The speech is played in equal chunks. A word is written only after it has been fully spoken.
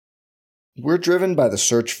We're driven by the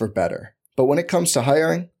search for better. But when it comes to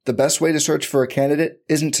hiring, the best way to search for a candidate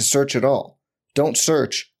isn't to search at all. Don't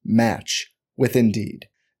search, match with Indeed.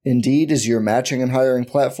 Indeed is your matching and hiring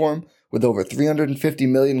platform with over 350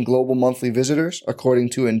 million global monthly visitors,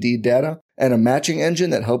 according to Indeed data, and a matching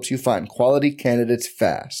engine that helps you find quality candidates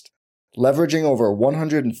fast. Leveraging over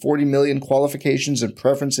 140 million qualifications and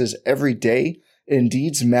preferences every day,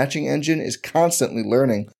 Indeed's matching engine is constantly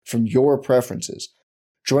learning from your preferences.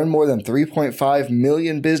 Join more than 3.5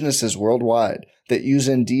 million businesses worldwide that use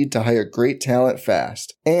Indeed to hire great talent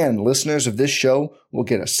fast. And listeners of this show will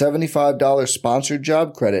get a $75 sponsored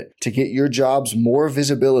job credit to get your jobs more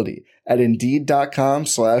visibility at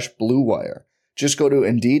Indeed.com/Blue Wire. Just go to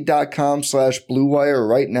Indeed.com/Blue Wire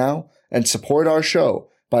right now and support our show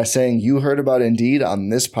by saying you heard about Indeed on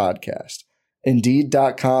this podcast.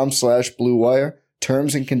 Indeed.com/Blue Wire.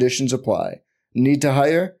 Terms and conditions apply. Need to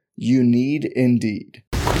hire? You need Indeed.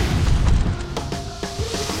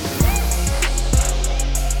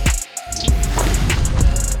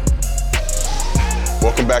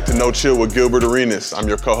 Welcome back to No Chill with Gilbert Arenas. I'm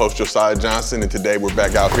your co-host Josiah Johnson, and today we're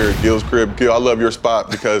back out here at Gil's crib. Gil, I love your spot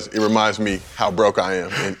because it reminds me how broke I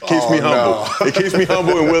am. And it keeps me humble. No. It keeps me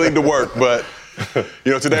humble and willing to work. But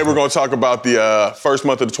today we're going to talk about the first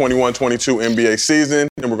month of the 21-22 NBA season,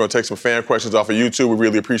 and we're going to take some fan questions off of YouTube. We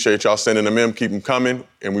really appreciate y'all sending them in. Keep them coming,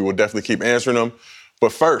 and we will definitely keep answering them.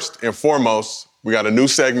 But first and foremost, we got a new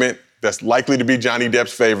segment that's likely to be Johnny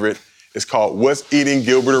Depp's favorite. It's called What's Eating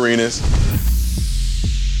Gilbert Arenas?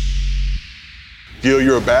 Gil,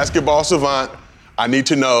 you're a basketball savant. I need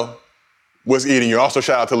to know what's eating you. Also,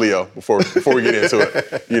 shout out to Leo before we get into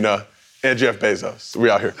it, and Jeff Bezos. We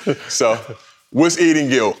out here. So, what's eating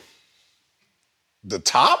Gil? The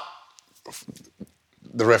top?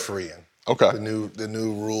 The refereeing. Okay. The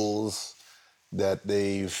new rules that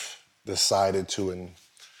they've decided to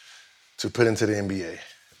put into the NBA.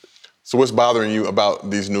 So, what's bothering you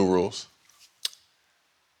about these new rules?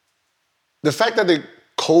 The fact that they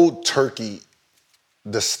cold turkey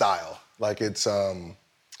the style. Like it's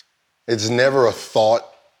never a thought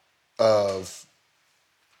of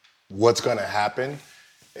what's gonna happen.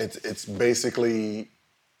 It's basically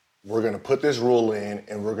we're gonna put this rule in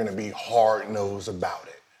and we're gonna be hard-nosed about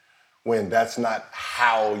it. When that's not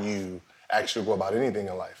how you actually go about anything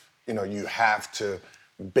in life. You have to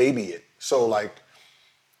baby it. So like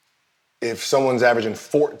if someone's averaging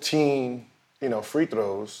 14, free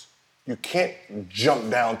throws, you can't jump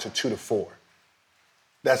down to 2 to 4.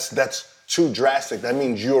 That's too drastic. That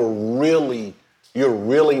means you're really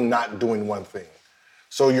not doing one thing.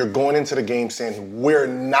 So you're going into the game saying, we're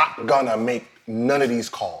not gonna make none of these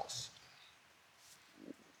calls,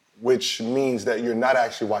 which means that you're not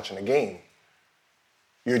actually watching the game.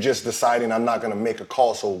 You're just deciding I'm not gonna make a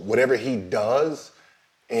call. So whatever he does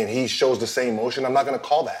and he shows the same motion, I'm not gonna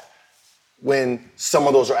call that when some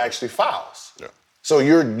of those are actually fouls. Yeah. So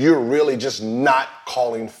you're really just not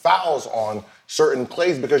calling fouls on certain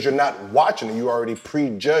plays because you're not watching it. You already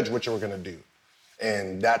prejudge what you were going to do.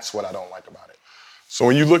 And that's what I don't like about it. So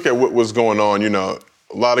when you look at what was going on, a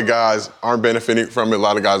lot of guys aren't benefiting from it. A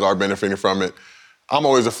lot of guys are benefiting from it. I'm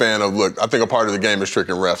always a fan of, I think a part of the game is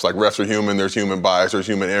tricking refs. Like, refs are human. There's human bias. There's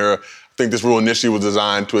human error. I think this rule initially was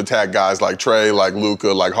designed to attack guys like Trey, like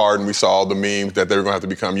Luka, like Harden. We saw all the memes that they were going to have to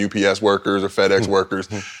become UPS workers or FedEx workers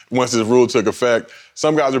once this rule took effect.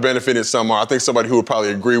 Some guys are benefiting, some are. I think somebody who would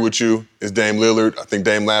probably agree with you is Dame Lillard. I think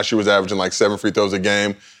Dame last year was averaging like 7 free throws a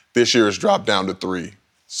game. This year it's dropped down to 3.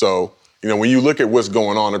 So, when you look at what's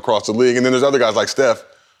going on across the league, and then there's other guys like Steph,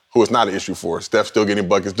 who it's not an issue for. Steph's still getting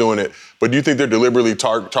buckets doing it. But do you think they're deliberately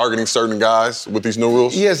targeting certain guys with these new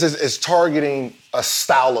rules? Yes, it's targeting a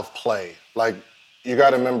style of play. Like, you got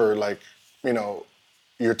to remember,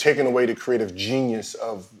 you're taking away the creative genius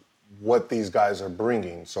of what these guys are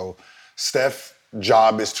bringing. So Steph's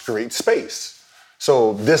job is to create space.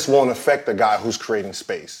 So this won't affect the guy who's creating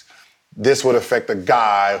space. This would affect the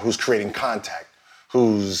guy who's creating contact,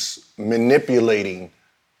 who's manipulating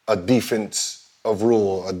a defense of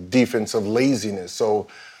rule, a defense of laziness. So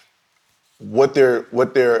what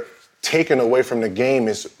they're taking away from the game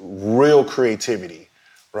is real creativity,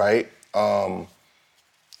 right? And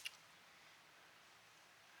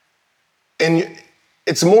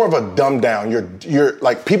it's more of a dumb down. You're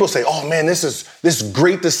like, people say, oh man, this is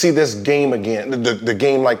great to see this game again, the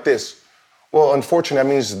game like this. Well, unfortunately, that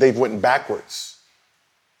means they've went backwards.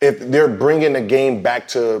 If they're bringing the game back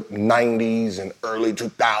to 90s and early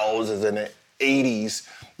 2000s and the 80s,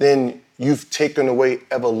 then you've taken away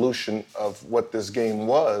evolution of what this game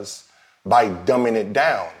was by dumbing it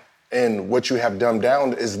down. And what you have dumbed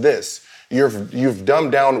down is this. You've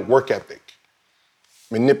dumbed down work ethic.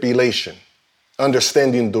 manipulation,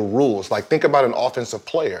 understanding the rules. Like, think about an offensive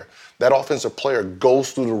player. That offensive player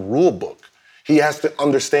goes through the rule book. He has to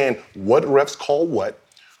understand what refs call what,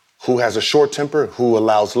 who has a short temper, who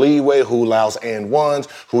allows leeway, who allows and ones,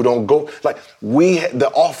 who don't go. Like,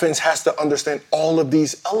 the offense has to understand all of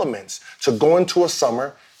these elements to go into a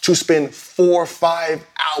summer to spend 4 or 5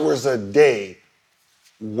 hours a day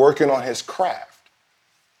working on his craft.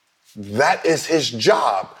 That is his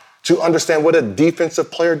job, to understand what a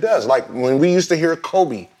defensive player does. Like, when we used to hear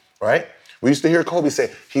Kobe, right? We used to hear Kobe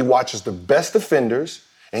say he watches the best defenders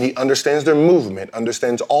and he understands their movement,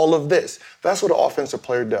 understands all of this. That's what an offensive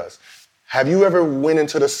player does. Have you ever went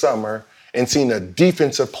into the summer and seen a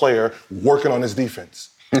defensive player working on his defense?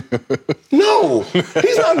 No,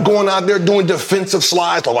 he's not going out there doing defensive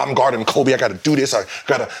slides. Oh, I'm guarding Kobe. I got to do this.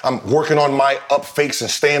 I'm working on my up fakes and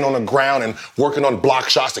staying on the ground and working on block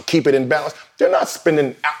shots to keep it in balance. They're not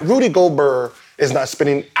spending. Rudy Gobert is not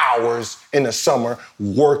spending hours in the summer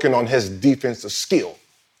working on his defensive skill.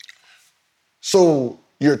 So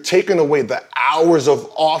you're taking away the hours of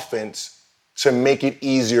offense to make it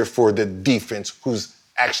easier for the defense, who's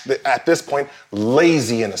actually at this point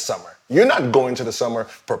lazy in the summer. You're not going to the summer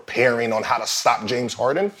preparing on how to stop James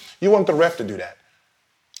Harden. You want the ref to do that.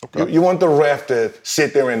 Okay. You want the ref to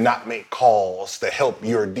sit there and not make calls to help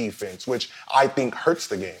your defense, which I think hurts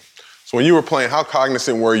the game. So when you were playing, how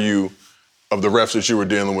cognizant were you of the refs that you were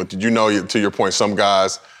dealing with? Did you know, to your point, some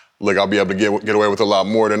guys, look, I'll be able to get away with a lot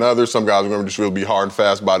more than others. Some guys are going to just really be hard and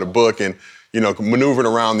fast by the book and, maneuvering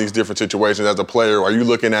around these different situations as a player. Are you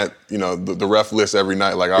looking at, the ref list every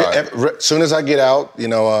night? Like, all right. As soon as I get out,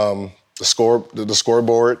 the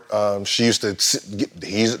scoreboard. She used to.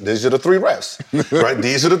 These are the 3 refs, right?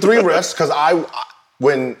 These are the 3 refs. Because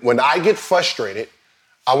when I get frustrated,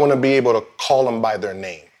 I want to be able to call them by their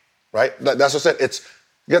name, right? That's what I said.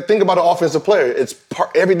 You got to think about an offensive player.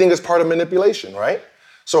 Everything is part of manipulation, right?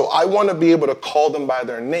 So I want to be able to call them by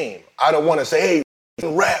their name. I don't want to say, hey,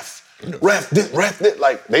 ref, this.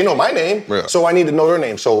 Like, they know my name, yeah. So I need to know their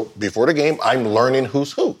name. So before the game, I'm learning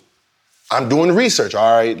who's who. I'm doing research.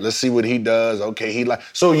 All right, let's see what he does. Okay,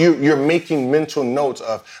 so you're making mental notes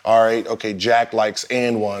of, all right, okay, Jack likes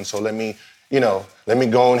and one, so let me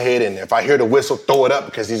go ahead and if I hear the whistle, throw it up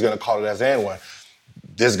because he's gonna call it as and one.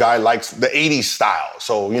 This guy likes the 80s style.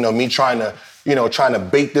 So, me trying to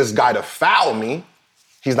bait this guy to foul me,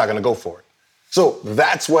 he's not gonna go for it. So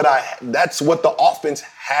that's what the offense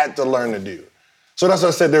had to learn to do. So that's what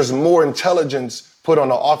I said, there's more intelligence put on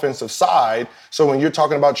the offensive side. So when you're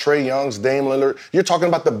talking about Trae Young's, Dame Lillard, you're talking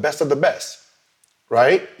about the best of the best,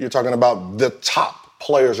 right? You're talking about the top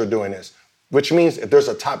players are doing this, which means if there's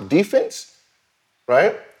a top defense,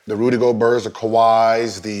 right? The Rudy Goberts, the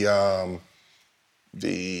Kawhis,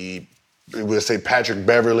 we'll say Patrick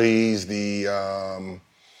Beverleys, the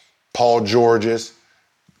Paul Georges,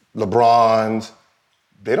 LeBrons,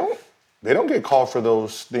 they don't get called for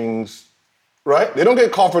those things, right? They don't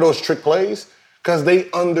get called for those trick plays. Because they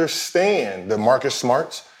understand the Marcus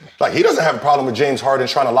Smarts. Like, he doesn't have a problem with James Harden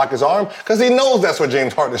trying to lock his arm because he knows that's what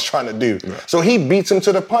James Harden is trying to do. Right. So he beats him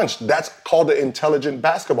to the punch. That's called an intelligent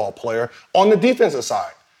basketball player on the defensive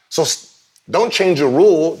side. So don't change the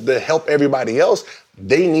rule to help everybody else.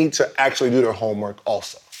 They need to actually do their homework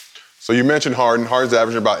also. So you mentioned Harden. Harden's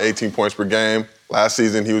averaging about 18 points per game. Last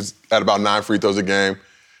season, he was at about 9 free throws a game.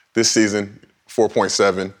 This season,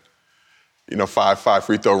 4.7, 5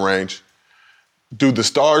 free throw range. Do the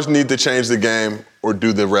stars need to change the game, or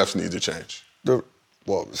do the refs need to change?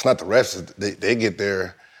 Well, it's not the refs. They get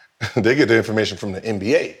their information from the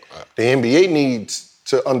NBA. Right. The NBA needs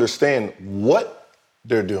to understand what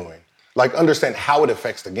they're doing. Like, understand how it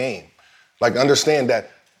affects the game. Like, understand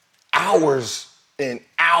that hours and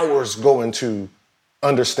hours go into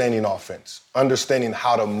understanding offense, understanding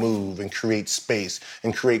how to move and create space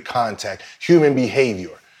and create contact, human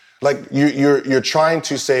behavior. Like, you're trying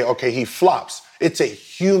to say, okay, he flops. It's a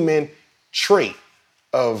human trait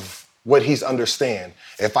of what he's understand.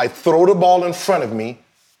 If I throw the ball in front of me,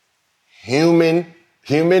 human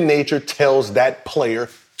nature tells that player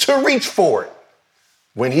to reach for it.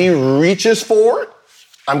 When he reaches for it,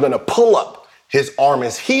 I'm going to pull up. His arm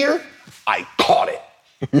is here. I caught it.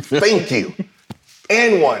 Thank you.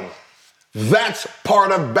 And one. That's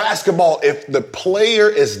part of basketball. If the player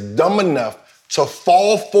is dumb enough to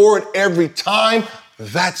fall for it every time,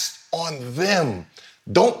 that's on them.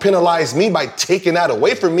 Don't penalize me by taking that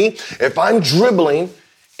away from me. If I'm dribbling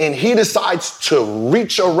and he decides to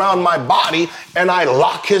reach around my body and I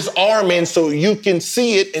lock his arm in so you can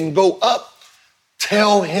see it and go up,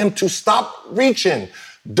 tell him to stop reaching.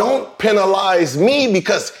 Don't penalize me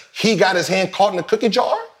because he got his hand caught in a cookie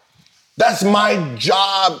jar. That's my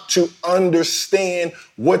job to understand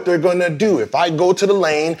what they're going to do. If I go to the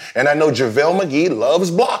lane and I know JaVale McGee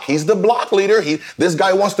loves block, he's the block leader. This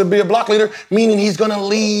guy wants to be a block leader, meaning he's going to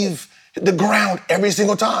leave the ground every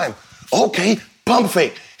single time. Okay, pump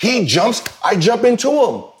fake. He jumps, I jump into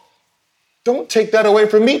him. Don't take that away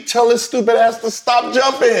from me. Tell his stupid ass to stop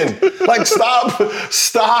jumping. Like,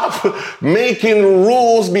 stop making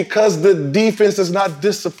rules because the defense is not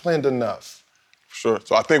disciplined enough. Sure.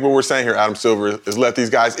 So I think what we're saying here, Adam Silver, is let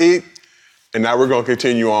these guys eat, and now we're going to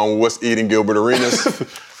continue on with what's eating Gilbert Arenas.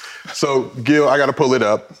 So, Gil, I got to pull it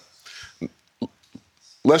up.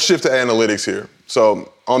 Let's shift to analytics here.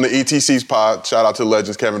 So on the ETC's pod, shout out to the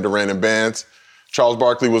legends Kevin Durant and Bands. Charles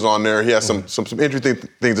Barkley was on there. He has some interesting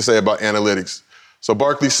things to say about analytics. So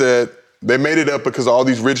Barkley said, they made it up because all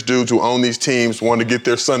these rich dudes who own these teams wanted to get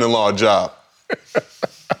their son-in-law a job.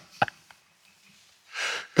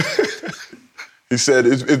 He said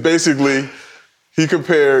it's basically, he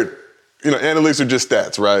compared, analytics are just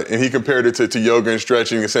stats, right? And he compared it to yoga and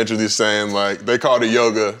stretching, essentially saying, like, they called it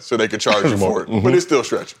yoga so they could charge you for it. But it's still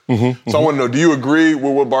stretching. So I want to know, do you agree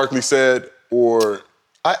with what Barkley said, or?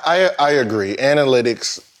 I agree.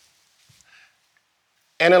 Analytics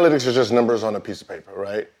are just numbers on a piece of paper,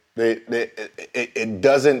 right? It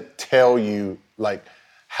doesn't tell you, like,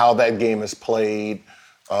 how that game is played,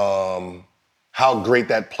 how great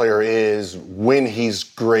that player is, when he's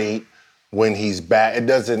great, when he's bad. It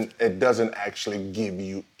doesn't actually give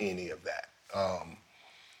you any of that.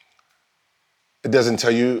 It doesn't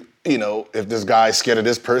tell you, if this guy's scared of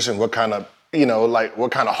this person, what kind of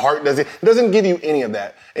heart does it? It doesn't give you any of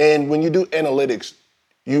that. And when you do analytics,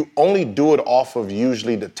 you only do it off of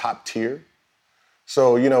usually the top tier.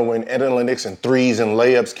 So, when analytics and threes and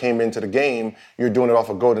layups came into the game, you're doing it off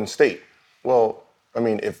of Golden State. Well,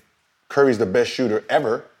 if Curry's the best shooter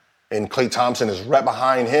ever, and Klay Thompson is right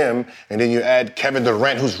behind him, and then you add Kevin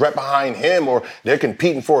Durant, who's right behind him, or they're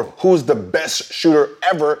competing for who's the best shooter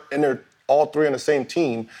ever, and they're all three on the same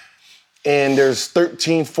team, and there's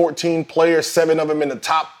 13, 14 players, 7 of them in the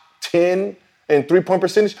top 10 in three-point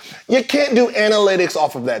percentage, you can't do analytics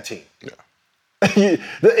off of that team. Yeah.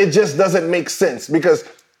 It just doesn't make sense because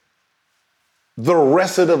the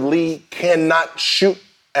rest of the league cannot shoot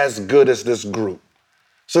as good as this group.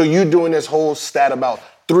 So you're doing this whole stat about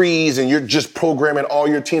threes and you're just programming all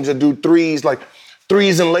your teams to do threes, like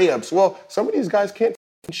threes and layups. Well, some of these guys can't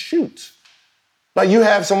shoot. Like you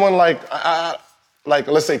have someone like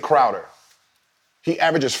let's say Crowder. He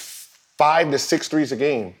averages 5 to 6 threes a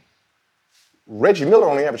game. Reggie Miller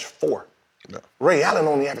only averaged 4. No. Ray Allen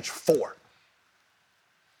only averaged 4.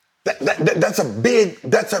 That's a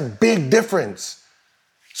big difference.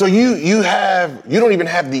 So you don't even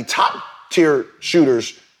have the top tier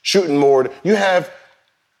shooters shooting more. You have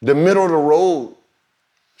the middle of the road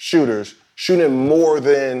shooters shooting more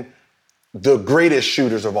than the greatest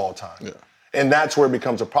shooters of all time. Yeah. And that's where it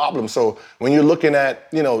becomes a problem. So when you're looking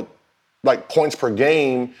at, like points per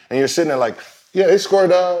game and you're sitting there like, yeah, they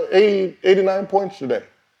scored 89 points today.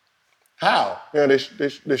 How?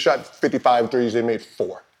 They shot 55 threes, they made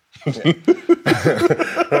 4. Yeah.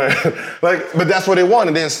 But that's what they want.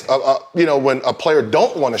 And then, when a player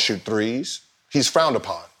don't want to shoot threes, he's frowned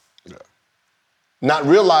upon. Yeah. Not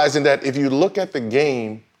realizing that if you look at the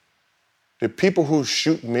game, the people who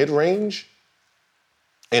shoot mid-range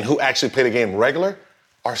and who actually play the game regular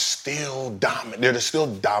are still dominant. They're still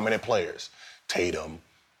dominant players. Tatum,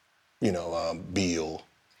 Beal,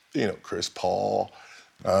 Chris Paul.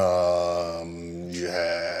 You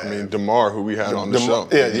have... DeMar, who we had on the show.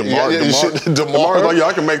 Yeah, DeMar's like,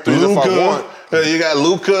 I can make threes if I want. You got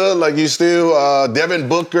Luka, like you still, Devin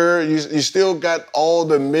Booker. You still got all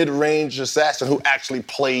the mid-range assassin who actually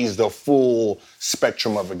plays the full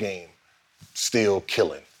spectrum of a game, still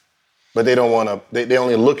killing. But they don't want to, they're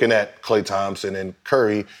only looking at Klay Thompson and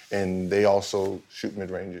Curry, and they also shoot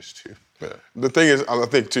mid-ranges too. Yeah. The thing is, I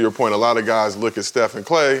think to your point, a lot of guys look at Steph and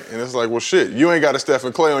Klay, and it's like, well, shit, you ain't got a Steph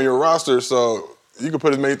and Klay on your roster, so you can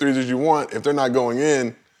put as many threes as you want. If they're not going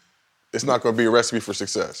in, it's not going to be a recipe for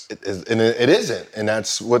success. It isn't, and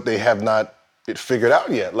that's what they have not figured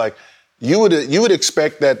out yet. Like, you would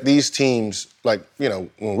expect that these teams, like, when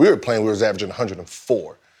we were playing, we was averaging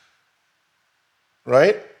 104,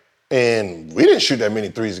 right? And we didn't shoot that many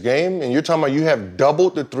threes a game, and you're talking about you have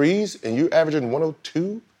doubled the threes, and you're averaging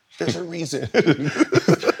 102? There's a reason.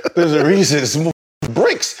 There's a reason. It's more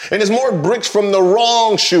bricks. And it's more bricks from the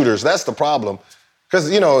wrong shooters. That's the problem. Because,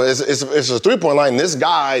 it's a three-point line. This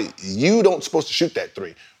guy, you don't supposed to shoot that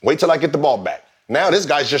three. Wait till I get the ball back. Now this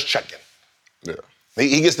guy's just chucking. Yeah.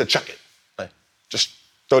 He gets to chuck it. Like, just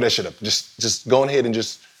throw that shit up. Just go ahead and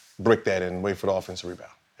just brick that and wait for the offensive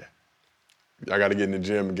rebound. Yeah. I got to get in the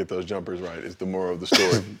gym and get those jumpers right is the moral of the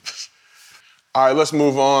story. All right, let's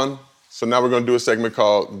move on. So now we're going to do a segment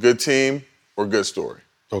called Good Team or Good Story.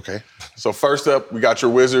 Okay. So first up, we got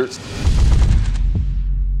your Wizards.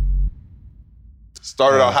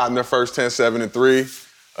 Started out hot in their first 10,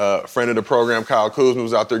 7-3. Friend of the program, Kyle Kuzma,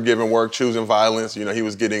 was out there giving work, choosing violence. You know, he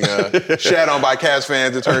was getting shat on by Cavs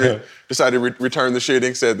fans. Decided to return the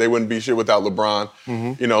shitting, said they wouldn't be shit without LeBron.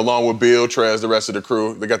 You know, along with Bill, Trez, the rest of the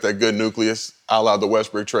crew. They got that good nucleus, a la the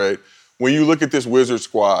Westbrook trade. When you look at this Wizards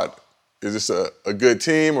squad, is this a good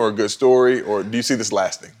team or a good story, or do you see this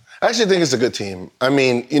lasting? I actually think it's a good team. I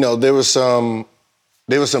mean, you know, there was some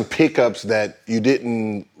pickups that you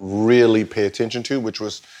didn't really pay attention to, which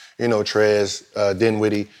was, you know, Trez,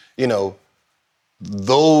 Dinwiddie, you know,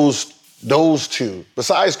 those two,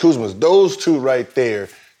 besides Kuzma's, those two right there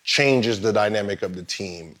changes the dynamic of the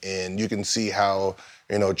team. And you can see how,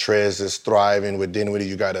 you know, Trez is thriving with Dinwiddie.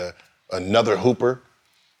 You got another hooper.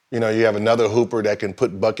 You know, you have another hooper that can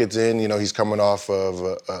put buckets in. You know, he's coming off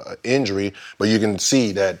of an injury, but you can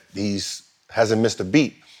see that hasn't missed a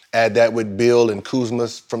beat. Add that with Bill and Kuzma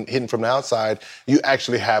hitting from the outside, you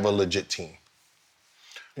actually have a legit team.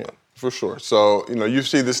 Yeah, for sure. So, you know, you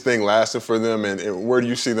see this thing lasting for them, and where do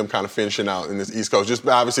you see them kind of finishing out in this East Coast? Just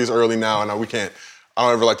obviously it's early now, and I don't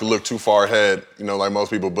ever like to look too far ahead, you know, like most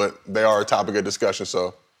people, but they are a topic of discussion,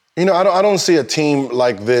 so. You know, I don't see a team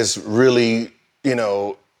like this really, you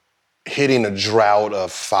know, hitting a drought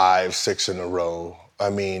of 5, 6 in a row. I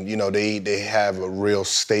mean, you know, they have a real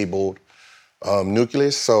stable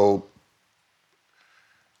nucleus, so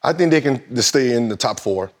I think they can stay in the top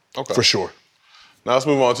 4 for sure. Now let's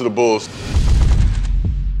move on to the Bulls.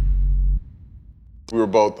 We were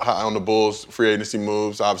both high on the Bulls, free agency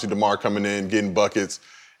moves. Obviously, DeMar coming in, getting buckets.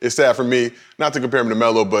 It's sad for me, not to compare him to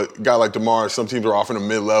Melo, but a guy like DeMar, some teams are offering him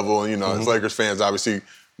mid-level, and, you know, as Lakers fans, obviously,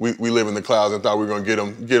 we live in the clouds and thought we were going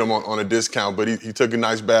to get him on a discount, but he took a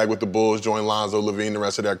nice bag with the Bulls, joined Lonzo, Levine, the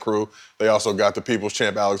rest of that crew. They also got the people's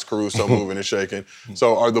champ, Alex Caruso, moving and shaking.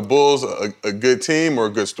 So are the Bulls a good team or a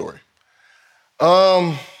good story?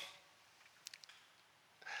 You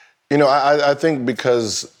know, I think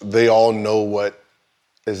because they all know what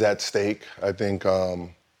is at stake, I think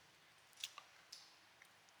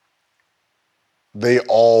they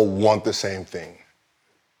all want the same thing.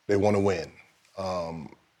 They want to win.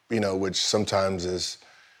 You know, which sometimes is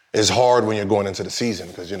hard when you're going into the season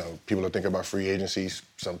because, you know, people are thinking about free agency.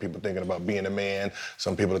 Some people are thinking about being a man.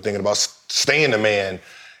 Some people are thinking about staying a man.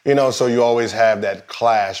 You know, so you always have that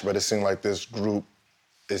clash, but it seems like this group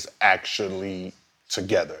is actually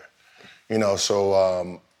together. You know,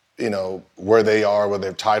 so, you know, where they are, where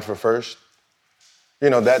they're tied for first, you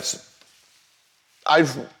know,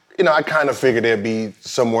 I kind of figured they'd be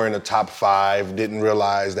somewhere in the top 5, didn't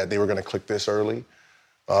realize that they were going to click this early.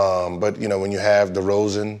 But, you know, when you have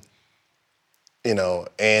DeRozan, you know,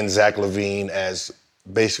 and Zach LaVine as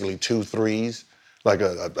basically 2 threes, like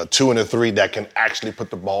a 2 and a 3 that can actually put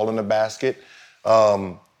the ball in the basket,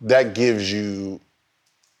 that gives you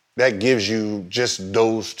just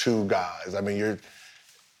those 2 guys. I mean,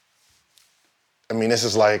 this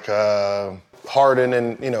is like Harden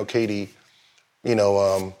and, you know, KD, you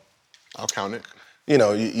know. I'll count it. You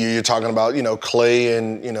know, you're talking about, you know, Clay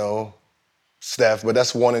and, you know, Steph, but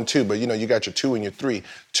that's 1 and 2. But, you know, you got your 2 and your 3.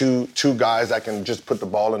 Two guys that can just put the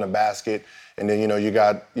ball in the basket. And then, you know, you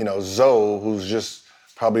got, you know, Zoe, who's just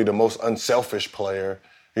probably the most unselfish player,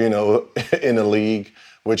 you know, in the league,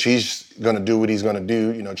 which he's going to do what he's going to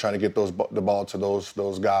do, you know, trying to get the ball to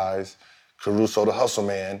those guys. Caruso, the hustle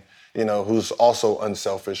man, you know, who's also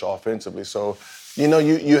unselfish offensively. So, you know,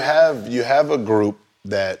 you have a group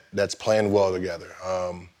that's playing well together.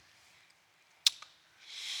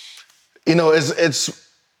 You know, it's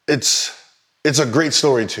a great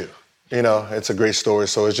story too. You know, it's a great story.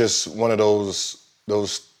 So it's just one of those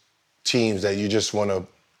teams that you just want to,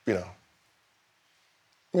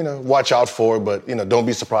 watch out for. But you know, don't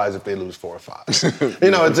be surprised if they lose 4 or 5. You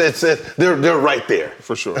know, they're right there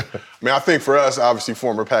for sure. I mean, I think for us, obviously,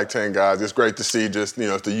 former Pac-10 guys, it's great to see just the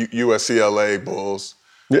USCLA Bulls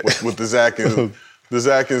with the Zach and. The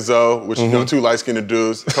Zach and Zoe, which, you know, 2 light-skinned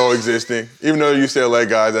dudes coexisting. Even though they're UCLA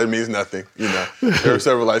guys, that means nothing, you know. There were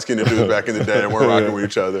several light-skinned dudes back in the day that weren't rocking with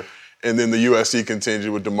each other. And then the USC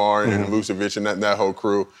contingent with DeMar and Vucevic and that whole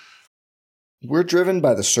crew. We're driven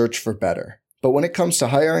by the search for better. But when it comes to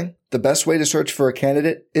hiring, the best way to search for a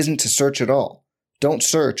candidate isn't to search at all. Don't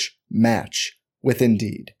search, match with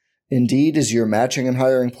Indeed. Indeed is your matching and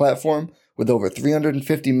hiring platform with over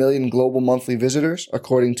 350 million global monthly visitors,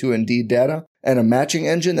 according to Indeed data, and a matching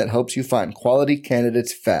engine that helps you find quality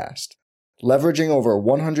candidates fast. Leveraging over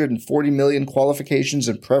 140 million qualifications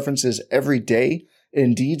and preferences every day,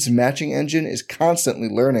 Indeed's matching engine is constantly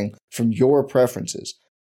learning from your preferences.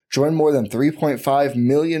 Join more than 3.5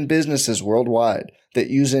 million businesses worldwide that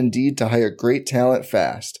use Indeed to hire great talent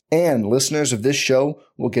fast. And listeners of this show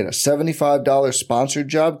will get a $75 sponsored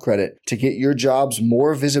job credit to get your jobs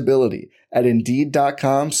more visibility at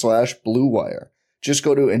Indeed.com/Blue Wire. Just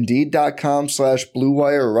go to Indeed.com/Blue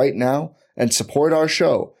Wire right now and support our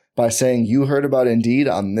show by saying you heard about Indeed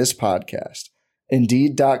on this podcast.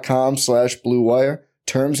 Indeed.com/Blue Wire.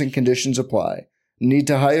 Terms and conditions apply. Need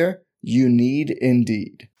to hire? You need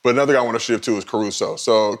Indeed. But another guy I want to shift to is Caruso.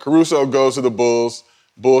 So Caruso goes to the Bulls.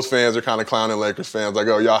 Bulls fans are kind of clowning Lakers fans, like,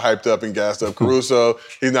 oh, y'all hyped up and gassed up Caruso.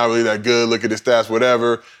 He's not really that good. Look at his stats,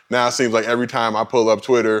 whatever. Now it seems like every time I pull up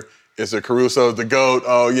Twitter, it's a Caruso's the GOAT.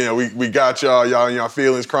 Oh, we got y'all. Y'all in your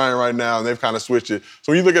feelings crying right now, and they've kind of switched it.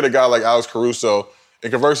 So when you look at a guy like Alex Caruso,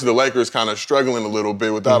 and conversely, the Lakers kind of struggling a little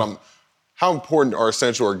bit without him, how important or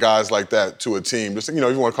essential are guys like that to a team? Just, if you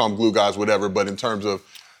want to call them glue guys, whatever, but in terms of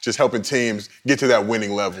just helping teams get to that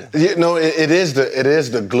winning level. It is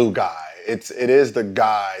the glue guy. It is the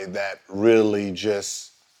guy that really just,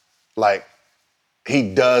 like,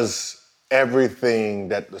 he does everything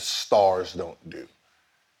that the stars don't do.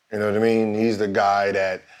 You know what I mean? He's the guy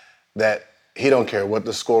that he don't care what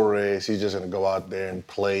the score is. He's just going to go out there and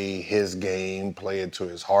play his game, play it to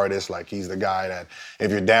his hardest. Like, he's the guy that if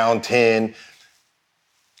you're down 10,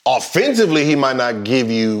 offensively, he might not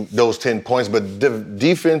give you those 10 points, but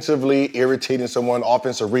defensively, irritating someone,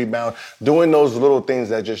 offensive rebound, doing those little things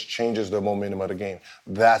that just changes the momentum of the game.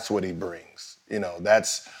 That's what he brings.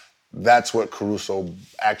 That's what Caruso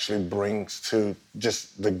actually brings to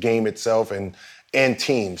just the game itself and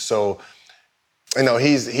teams. So,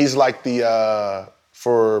 he's like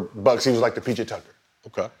for Bucks, he was like the PJ Tucker.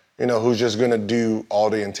 Okay. Who's just gonna do all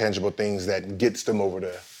the intangible things that gets them over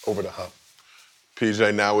the hump.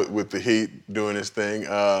 PJ now with the Heat doing his thing.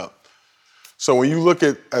 So when you look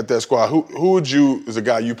at that squad, who would you, as a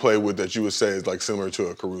guy you play with, that you would say is like similar to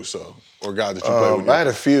a Caruso or a guy that you play with? I had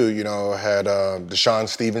a few. I had Deshaun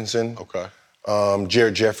Stevenson. Okay.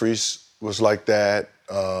 Jared Jeffries was like that.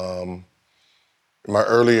 In my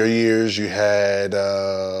earlier years, you had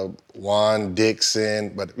Juan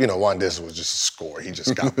Dixon, but Juan Dixon was just a scorer. He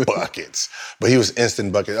just got buckets, but he was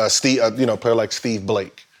instant bucket. Player like Steve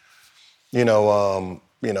Blake.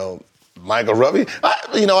 Michael Ruby. I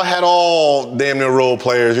had all damn near role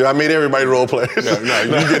players. I made everybody role players. Yeah,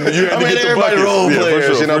 you made everybody role players.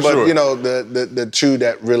 For sure. The two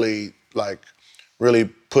that really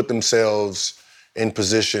put themselves in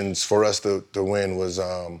positions for us to win was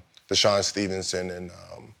Deshaun Stevenson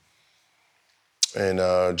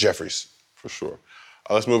and Jeffries. For sure.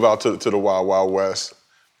 Let's move out to the Wild Wild West.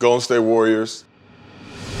 Golden State Warriors.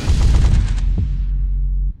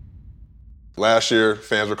 Last year,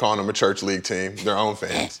 fans were calling them a church league team, their own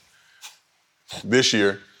fans. This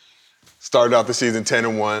year, started out the season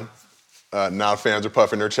 10-1. Now fans are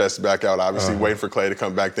puffing their chests back out, obviously waiting for Klay to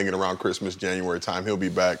come back, thinking around Christmas, January time, he'll be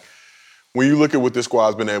back. When you look at what this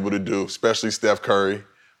squad's been able to do, especially Steph Curry,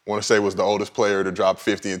 I want to say was the oldest player to drop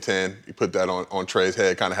 50 and 10. He put that on Trey's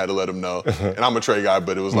head, kind of had to let him know. And I'm a Trey guy,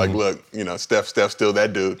 but it was like, look, Steph's still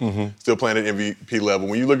that dude, still playing at MVP level.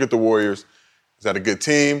 When you look at the Warriors, is that a good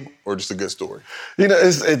team or just a good story?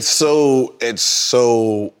 It's so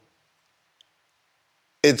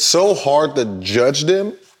hard to judge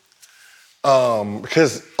them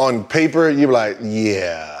because on paper you're like,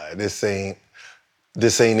 yeah, this ain't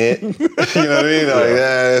it. You know what I mean? Like,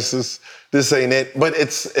 this ain't it. But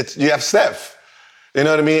it's you have Steph. You know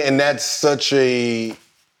what I mean? And that's that's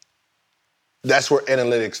where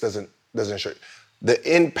analytics doesn't show you.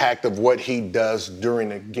 The impact of what he does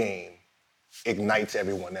during a game ignites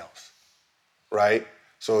everyone else, right?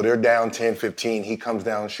 So they're down 10-15. He comes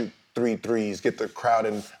down, shoot 3 threes, get the crowd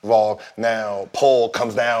involved. Now Paul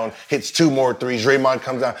comes down, hits 2 more threes. Draymond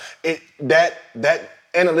comes down. That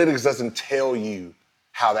analytics doesn't tell you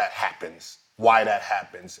how that happens, why that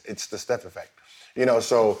happens. It's the Steph effect.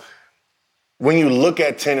 So when you look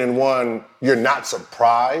at 10-1, you're not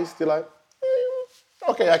surprised. You're like,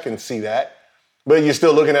 okay, I can see that. But you're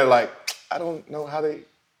still looking at it like, I don't know how they're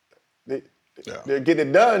getting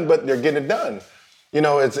it done, but they're getting it done.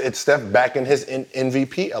 It's Steph back in his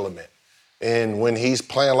MVP element. And when he's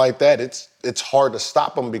playing like that, it's hard to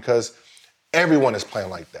stop him because everyone is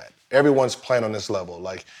playing like that. Everyone's playing on this level.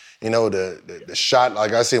 Like, the shot,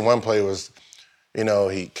 like I seen one play was,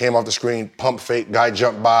 he came off the screen, pump fake, guy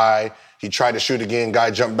jumped by, he tried to shoot again,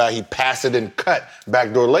 guy jumped back, he passed it and cut,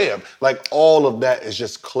 backdoor layup. Like, all of that is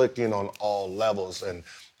just clicking on all levels. And,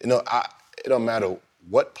 it don't matter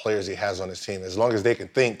what players he has on his team. As long as they can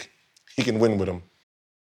think, he can win with them.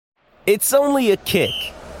 It's only a kick,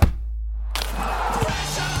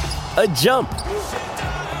 a jump,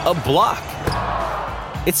 a block.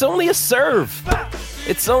 It's only a serve.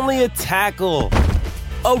 It's only a tackle,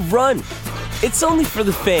 a run. It's only for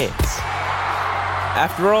the fans.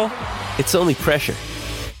 After all, it's only pressure.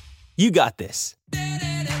 You got this.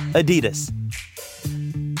 Adidas.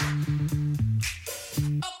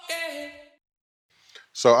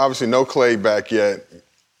 So obviously no Clay back yet.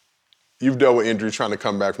 You've dealt with injury trying to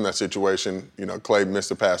come back from that situation. You know, Clay missed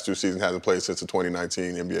the past 2 seasons, hasn't played since the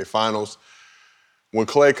 2019 NBA Finals. When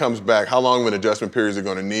Clay comes back, how long of an adjustment period is he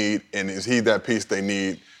going to need? And is he that piece they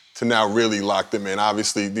need to now really lock them in?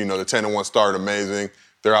 Obviously, you know, the 10-1 start, amazing.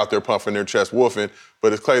 They're out there puffing their chest, woofing.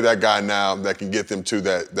 But is Clay that guy now that can get them to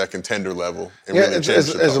that contender level? And Yeah, really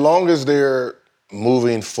as long as they're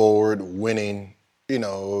moving forward, winning, you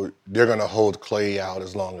know, they're going to hold Clay out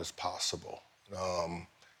as long as possible.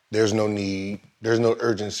 There's no need, there's no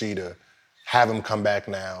urgency to have him come back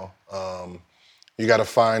now. You got to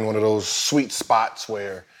find one of those sweet spots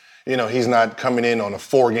where, you know, he's not coming in on a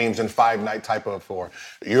 4 games and 5 night type of, or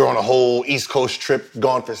you're on a whole East Coast trip,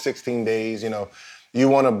 gone for 16 days, you know. You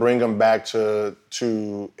want to bring him back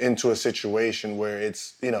into a situation where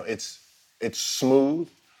it's, you know, it's smooth,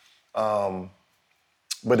 but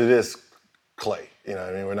it is Clay. You know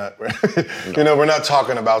what I mean? We're not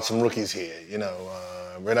talking about some rookies here, you know.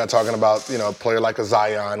 We're not talking about, you know, a player like a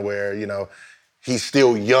Zion where, you know, he's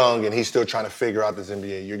still young and he's still trying to figure out this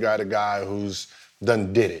NBA. You got a guy who's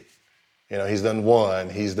did it. You know, he's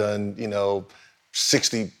done, you know,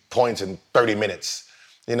 60 points in 30 minutes.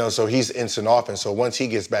 You know, so he's instant offense. So once he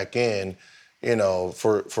gets back in, you know,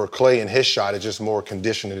 for Clay and his shot, it's just more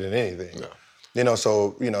conditioning than anything. Yeah. You know,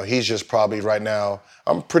 so, you know, he's just probably right now,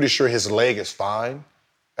 I'm pretty sure his leg is fine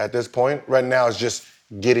at this point. Right now it's just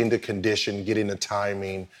getting the condition, getting the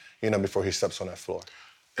timing, you know, before he steps on that floor.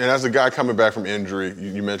 And as a guy coming back from injury,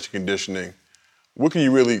 you mentioned conditioning. What can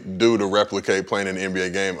you really do to replicate playing in an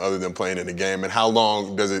NBA game other than playing in the game? And how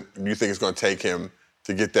long do you think it's going to take him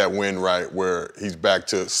to get that win right where he's back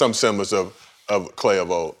to some semblance of Clay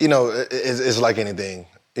of old? You know, it's like anything.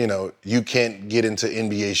 You know, you can't get into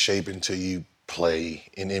NBA shape until you play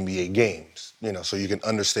in NBA games. You know, so you can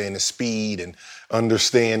understand the speed and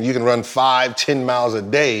understand you can run 5-10 miles a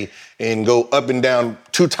day and go up and down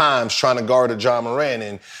 2 times trying to guard a John Moran,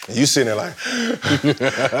 and you sitting there like, you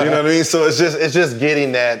know what I mean? So it's just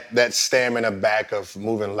getting that stamina back of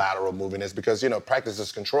moving lateral moving. It's because, you know, practice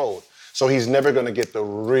is controlled. So he's never going to get the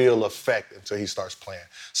real effect until he starts playing.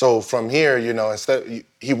 So from here, you know,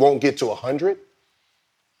 he won't get to 100%,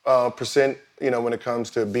 you know, when it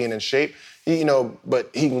comes to being in shape, you know,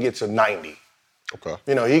 but he can get to 90. Okay.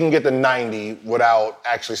 You know, he can get to 90 without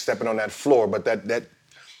actually stepping on that floor, but that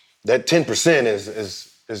 10%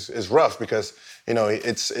 is rough because, you know,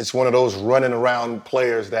 it's one of those running around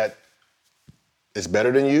players that is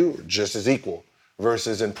better than you, just as equal,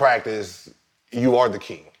 versus in practice, you are the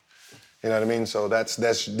king. You know what I mean? So that's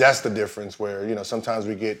the difference where, you know, sometimes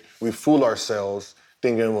we fool ourselves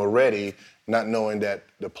thinking we're ready, not knowing that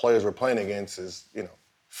the players we're playing against is, you know,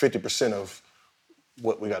 50% of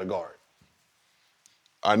what we got to guard.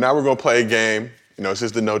 All right, now we're going to play a game. You know, this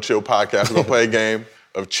is the No Chill podcast. We're going to play a game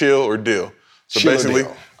of chill or deal. So chill basically,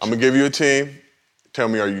 deal. I'm going to give you a team. Tell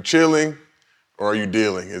me, are you chilling or are you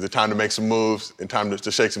dealing? Is it time to make some moves and time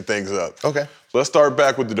to shake some things up? Okay. So let's start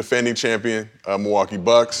back with the defending champion, Milwaukee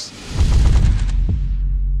Bucks.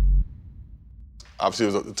 Obviously,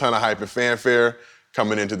 there was a ton of hype and fanfare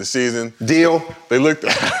coming into the season. Deal. They looked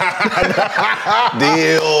Deal. They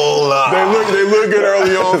look good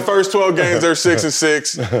early on. First 12 games, they're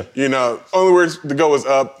 6-6. You know, only way to go is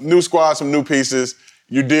up. New squad, some new pieces.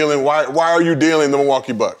 You're dealing. Why are you dealing the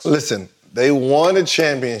Milwaukee Bucks? Listen, they won a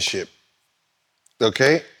championship,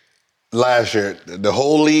 okay? Last year. The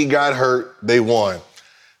whole league got hurt. They won.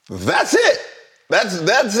 That's it.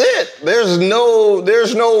 That's it. There's no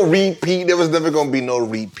repeat. There was never gonna be no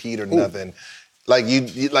repeat or nothing. Ooh. Like you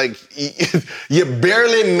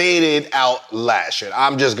barely made it out last year.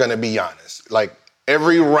 I'm just gonna be honest. Like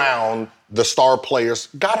every round, the star players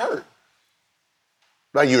got hurt.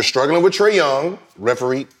 Like you were struggling with Trae Young,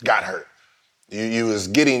 referee got hurt. You was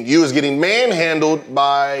getting manhandled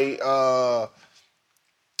by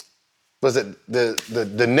was it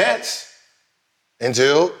the Nets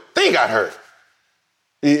until they got hurt.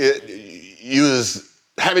 You was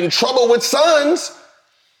having trouble with Suns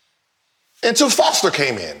until Foster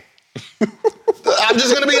came in. I'm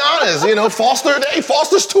just gonna be honest, you know, Foster's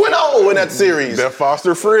 2-0 in that series. That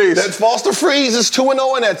Foster freeze. That Foster freeze is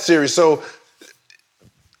 2-0 in that series. So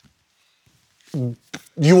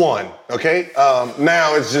You won, okay?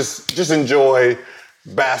 Now it's just enjoy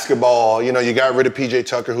basketball. You know, you got rid of PJ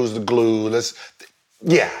Tucker, who's the glue.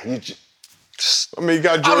 You got George.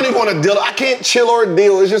 I don't even want to deal. I can't chill or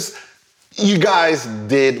deal. It's just you guys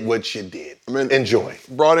did what you did. I mean, enjoy.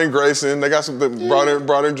 Brought in Grayson. They got some.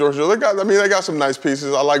 Brought in George. They got some nice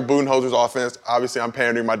pieces. I like Budenholzer's offense. Obviously, I'm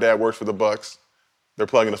pandering. My dad works for the Bucks. They're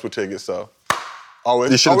plugging us with tickets, so.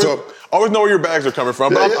 Always know where your bags are coming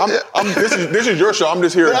from. But this is your show. I'm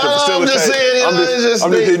just here to facilitate. I'm just saying,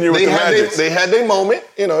 I'm just hitting you with the magic. They had their moment.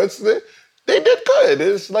 You know, they did good.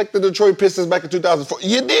 It's like the Detroit Pistons back in 2004.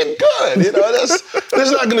 You did good. You know,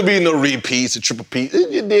 there's not going to be no repeats or triple P.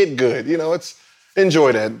 You did good. You know,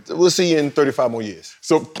 enjoy that. We'll see you in 35 more years.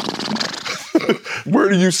 So, where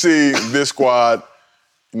do you see this squad?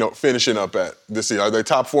 Finishing up at this season? Are they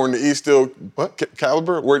top 4 in the East still? What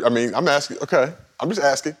caliber? I'm asking. Okay. I'm just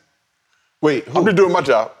asking. Wait, who? I'm just doing my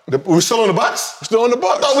job. We're still on the Bucks? We're still on the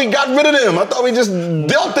Bucks. I thought we got rid of them. I thought we just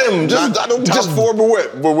dealt them. Top 4, but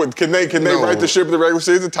what? But can they right the ship of the regular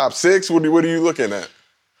season? Top 6? What are you looking at?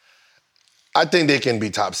 I think they can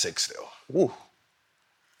be top 6 still. Ooh.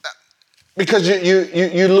 Because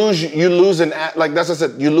you lose an like that's what I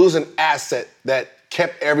said. You lose an asset that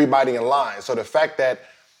kept everybody in line. So the fact that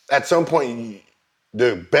at some point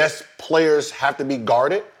the best players have to be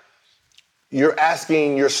guarded. You're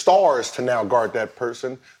asking your stars to now guard that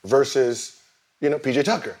person versus, PJ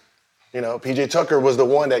Tucker. PJ Tucker was the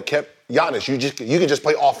one that kept Giannis. You can just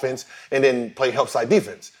play offense and then play help side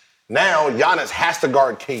defense. Now Giannis has to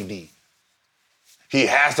guard KD. He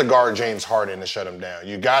has to guard James Harden to shut him down.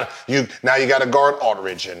 Now you got to guard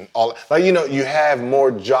Aldridge and all. You have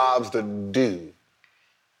more jobs to do.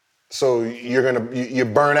 So you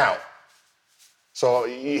burn out. So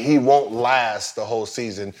he won't last the whole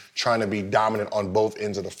season trying to be dominant on both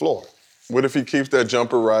ends of the floor. What if he keeps that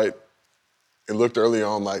jumper right? It looked early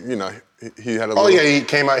on like, he had a little... Oh, yeah, he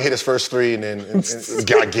came out, hit his first 3, and then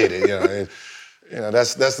got get it.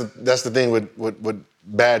 That's the thing with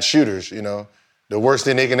bad shooters, The worst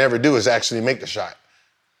thing they can ever do is actually make the shot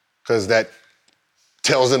because that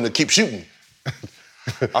tells them to keep shooting.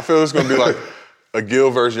 I feel it's going to be like... A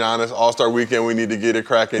Gil versus Giannis All-Star Weekend. We need to get it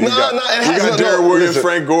cracking. We got Darren Williams,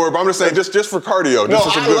 Frank Gore. But I'm just saying, just for cardio. Just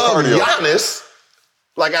for some good cardio. Giannis,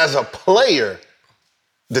 like as a player,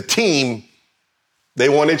 the team, they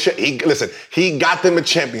wanted. He got them a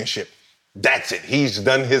championship. That's it. He's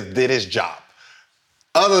did his job.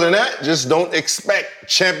 Other than that, just don't expect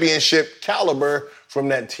championship caliber from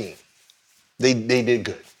that team. They did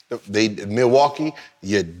good. Milwaukee,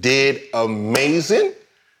 you did amazing.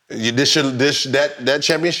 That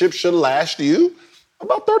championship should last you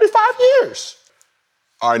about 35 years.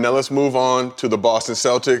 All right, now let's move on to the Boston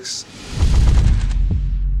Celtics.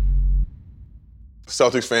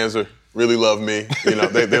 Celtics fans really love me. They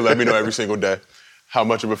let me know every single day how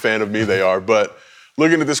much of a fan of me they are. But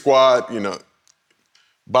looking at the squad,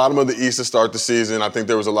 bottom of the East to start the season, I think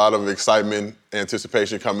there was a lot of excitement,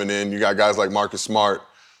 anticipation coming in. You got guys like Marcus Smart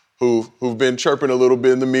who've been chirping a little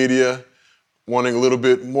bit in the media, wanting a little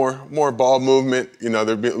bit more ball movement.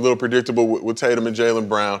 They're being a little predictable with Tatum and Jaylen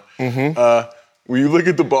Brown. Mm-hmm. When you look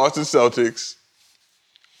at the Boston Celtics,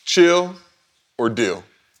 chill or deal?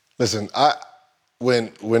 Listen,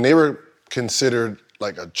 when they were considered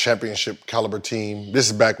like a championship caliber team, this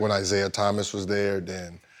is back when Isaiah Thomas was there,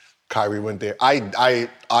 then Kyrie went there. I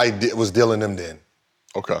was dealing them then.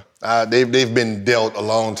 Okay. They've been dealt a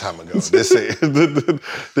long time ago. The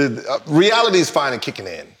reality is finally kicking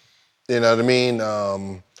in. You know what I mean?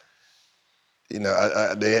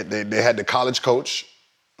 They had the college coach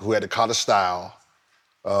who had the college style,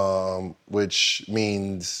 which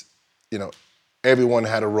means, everyone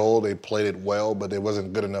had a role. They played it well, but it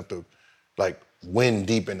wasn't good enough to, win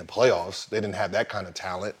deep in the playoffs. They didn't have that kind of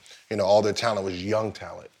talent. All their talent was young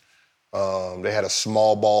talent. They had a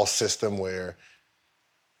small ball system where,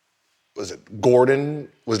 Gordon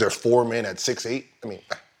was their 4-man at 6'8"? I mean,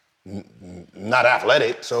 not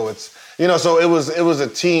athletic, so it's so it was a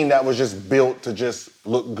team that was just built to just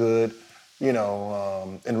look good,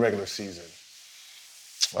 in regular season.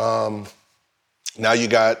 Now you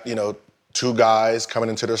got 2 guys coming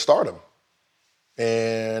into their stardom,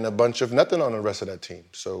 and a bunch of nothing on the rest of that team.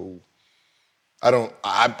 So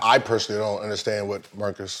I personally don't understand what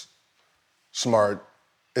Marcus Smart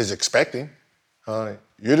is expecting.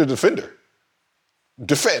 You're the defender.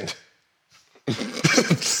 Defend. You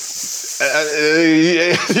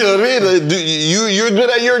know what I mean? You're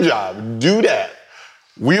good at your job. Do that.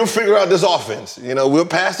 We'll figure out this offense. We'll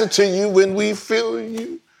pass it to you when we feel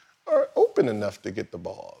you are open enough to get the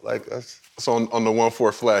ball. So on the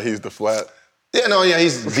 1-4 flat, he's the flat? Yeah, no, yeah,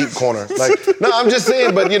 he's deep corner. Like, no, I'm just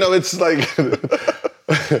saying, but, it's like,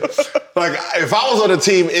 like, if I was on the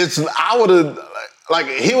team, I would have, like,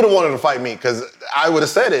 he would have wanted to fight me because I would have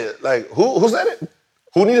said it. Like, who said it?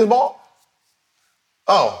 Who needs the ball?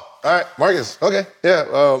 Oh, all right, Marcus. Okay, yeah.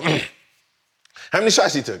 How many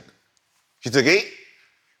shots he took? He took 8?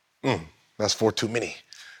 That's 4 too many.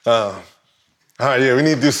 All right, yeah, we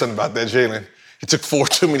need to do something about that, Jalen. He took 4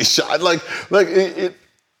 too many shots.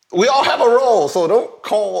 We all have a role, so don't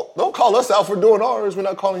call us out for doing ours. We're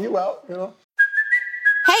not calling you out,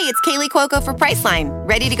 Hey, it's Kaylee Cuoco for Priceline.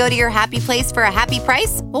 Ready to go to your happy place for a happy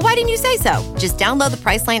price? Well, why didn't you say so? Just download the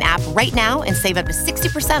Priceline app right now and save up to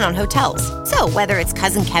 60% on hotels. So whether it's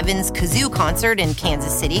Cousin Kevin's Kazoo Concert in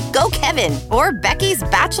Kansas City, go Kevin, or Becky's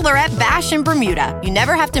Bachelorette Bash in Bermuda, you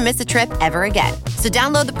never have to miss a trip ever again. So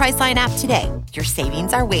download the Priceline app today. Your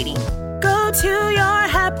savings are waiting. Go to your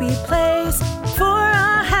happy place for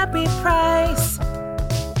a happy price.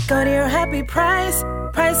 Go to your happy price,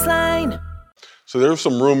 Priceline. So there was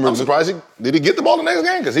some rumors. I'm surprised did he get the ball the next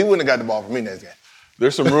game? Because he wouldn't have got the ball from me next game.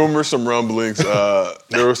 There's some rumors, some rumblings.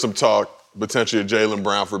 There was some talk potentially of Jaylen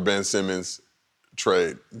Brown for Ben Simmons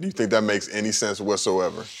trade. Do you think that makes any sense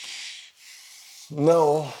whatsoever?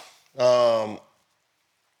 No.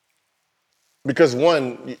 Because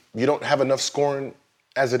one, you don't have enough scoring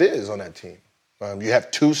as it is on that team. You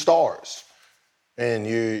have 2 stars. And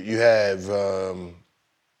you have,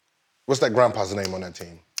 what's that grandpa's name on that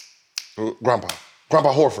team? Grandpa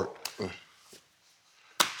Horford.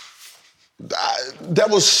 That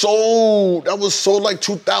was so like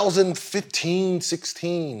 2015,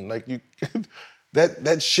 16. Like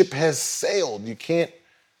that ship has sailed. You can't,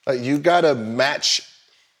 you gotta match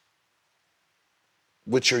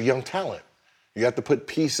with your young talent. You have to put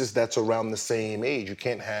pieces that's around the same age. You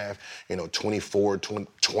can't have, 24,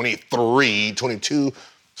 23, 22,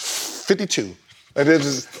 52.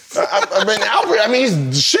 He's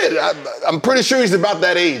shit. I'm pretty sure he's about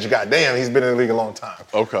that age. God damn, he's been in the league a long time.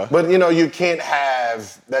 Okay. But, you can't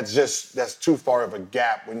have, that's too far of a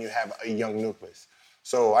gap when you have a young nucleus.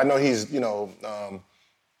 So I know he's,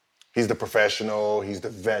 he's the professional, he's the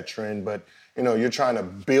veteran, but, you're trying to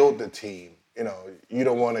build the team. You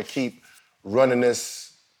don't want to keep running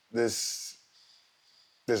this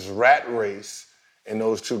rat race. And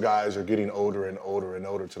those 2 guys are getting older and older and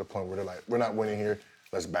older to the point where they're like, we're not winning here,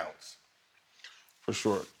 let's bounce. For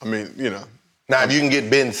sure. I mean, Now, if you can get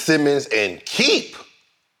Ben Simmons and keep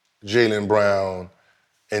Jaylen Brown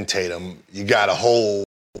and Tatum, you got a whole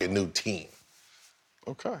new team.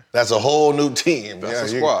 Okay. That's a whole new team.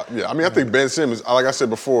 That's a squad. Yeah, I think Ben Simmons, like I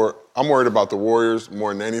said before, I'm worried about the Warriors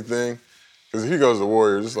more than anything. Because if he goes to the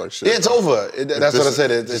Warriors, it's like shit. Yeah, it's over. That's what I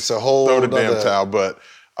said. It's a whole throw the damn towel, but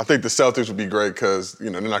I think the Celtics would be great because, they're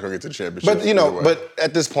not going to get to the championship. But, but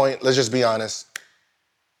at this point, let's just be honest.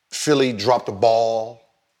 Philly dropped the ball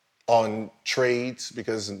on trades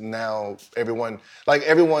because now everyone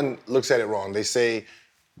looks at it wrong. They say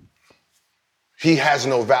he has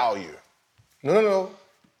no value. No.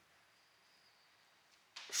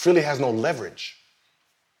 Philly has no leverage.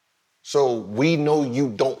 So we know you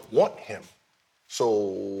don't want him.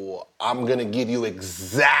 So I'm going to give you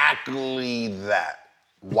exactly that.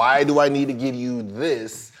 Why do I need to give you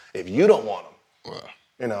this if you don't want them?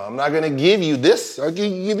 I'm not gonna give you this. I'll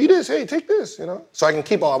give you this. Hey, take this. So I can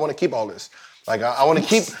keep all. I want to keep all this. Like I want to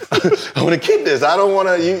keep. I want to keep this. I don't want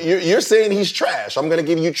to. You're saying he's trash. I'm gonna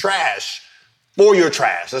give you trash for your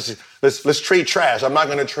trash. Let's trade trash. I'm not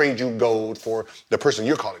gonna trade you gold for the person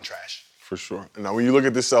you're calling trash. For sure. Now, when you look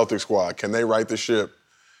at this Celtics squad, can they right the ship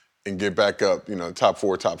and get back up? Top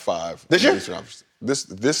 4, top 5 this year.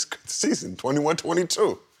 This season,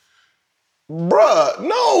 21-22. Bruh,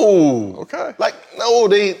 no. Okay. No,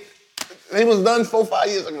 they was done 4-5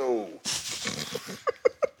 years ago.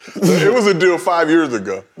 It was a deal 5 years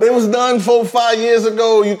ago. They was done 4-5 years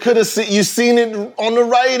ago. You could have seen it on the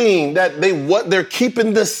writing that they're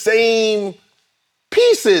keeping the same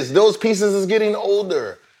pieces. Those pieces is getting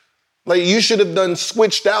older. You should have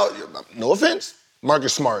switched out. No offense.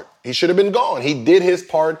 Marcus Smart, he should have been gone. He did his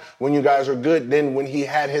part when you guys were good. Then when he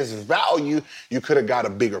had his value, you could have got a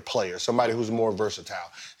bigger player, somebody who's more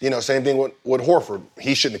versatile. Same thing with Horford.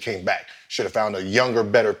 He shouldn't have came back. Should have found a younger,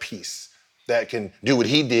 better piece that can do what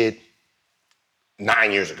he did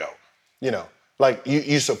 9 years ago.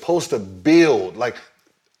 You're supposed to build.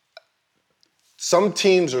 Some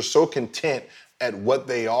teams are so content at what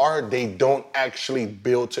they are, they don't actually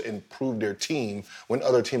build to improve their team when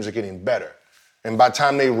other teams are getting better. And by the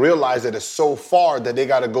time they realize that it's so far that they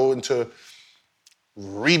got to go into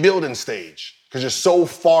rebuilding stage because you're so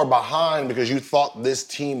far behind because you thought this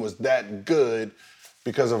team was that good,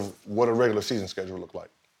 because of what a regular season schedule looked like.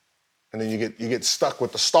 And then you get stuck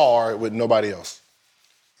with the star with nobody else.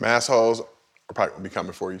 Mass holes are probably going to be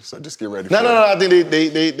coming for you, so just get ready for No, I think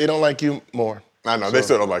they don't like you more. I know, they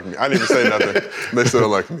still don't like me. I didn't even say nothing. They still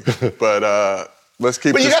don't like me. But let's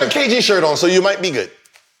keep But you got a KG shirt on, so you might be good.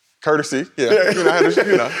 Courtesy, yeah. I had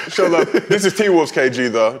to, show love. This is T-Wolves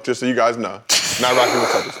KG, though, just so you guys know. Not rocking with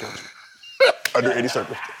Celtics KG. Under 80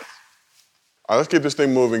 circumstances. All right, let's keep this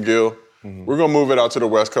thing moving, Gil. Mm-hmm. We're going to move it out to the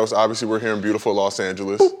West Coast. Obviously, we're here in beautiful Los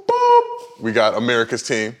Angeles. Boop, boop. We got America's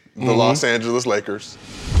team, the Los Angeles Lakers.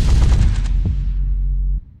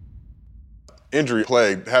 Injury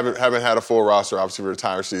plagued, haven't had a full roster, obviously, for the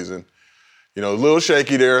entire season. A little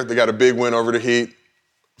shaky there. They got a big win over the Heat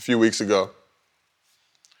a few weeks ago.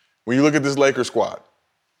 When you look at this Lakers squad,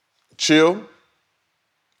 chill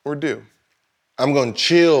or deal? I'm going to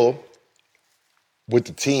chill with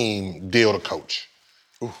the team, deal the coach.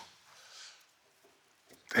 Ooh.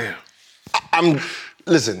 Damn.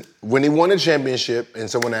 Listen, when he won a championship and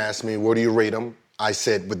someone asked me, where do you rate him? I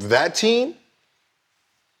said, with that team,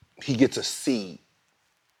 he gets a C+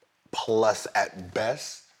 at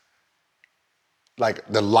best. Like,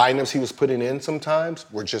 the lineups he was putting in sometimes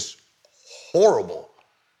were just horrible.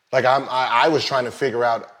 Like, I was trying to figure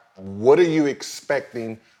out, what are you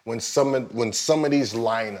expecting when some of these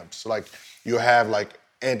lineups, like, you have, like,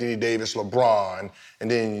 Anthony Davis, LeBron,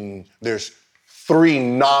 and then there's 3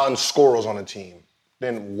 non-scorers on the team.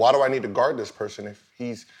 Then why do I need to guard this person if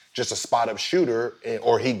he's just a spot-up shooter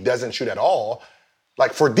or he doesn't shoot at all?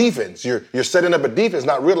 Like, for defense, you're setting up a defense,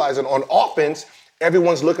 not realizing on offense,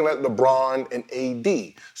 everyone's looking at LeBron and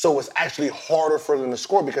AD. So it's actually harder for them to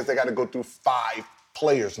score because they got to go through 5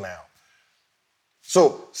 players now.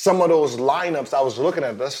 So some of those lineups I was looking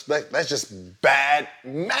at, that's just bad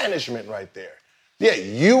management right there. Yeah,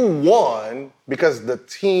 you won because the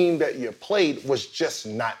team that you played was just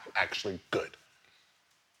not actually good.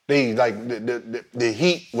 The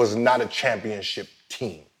Heat was not a championship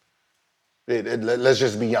team. Let's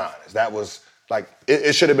just be honest. That was like,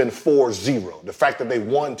 it should have been 4-0. The fact that they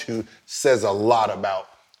won 2 says a lot about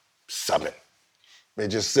subbing. It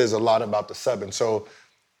just says a lot about the subbing. So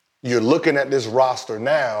you're looking at this roster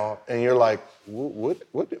now and you're like, what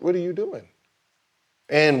are you doing?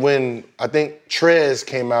 And when I think Trez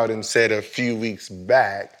came out and said a few weeks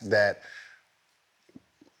back that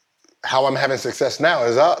how I'm having success now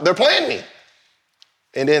is they're playing me.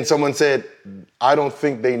 And then someone said, I don't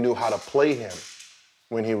think they knew how to play him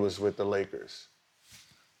when he was with the Lakers.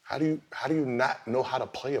 How do you not know how to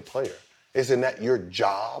play a player? Isn't that your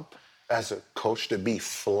job as a coach to be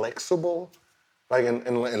flexible? Like,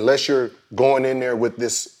 unless you're going in there with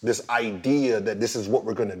this idea that this is what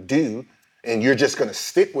we're gonna do, and you're just gonna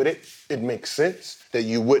stick with it, it makes sense that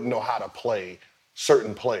you wouldn't know how to play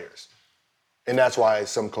certain players. And that's why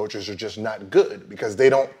some coaches are just not good, because they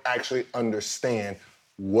don't actually understand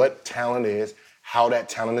what talent is, how that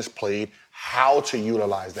talent is played, how to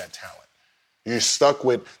utilize that talent. You're stuck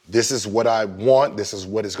with, this is what I want, this is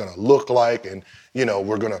what it's gonna look like, and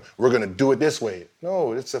we're gonna do it this way.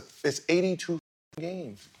 No, it's 82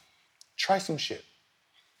 games. Try some shit.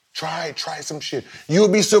 Try some shit. You'll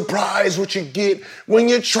be surprised what you get when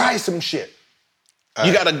you try some shit.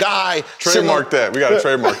 You got a guy trademark that. We got to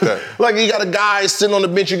trademark that. Like, you got a guy sitting on the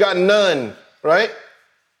bench, you got none, right?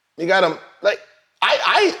 You got him, like,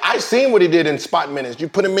 I seen what he did in spot minutes. You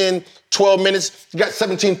put him in 12 minutes, you got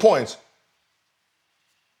 17 points.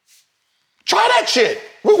 Try that shit.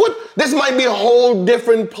 This might be a whole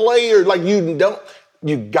different player. Like, you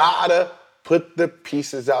gotta put the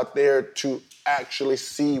pieces out there to actually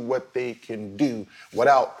see what they can do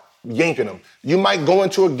without yanking them. You might go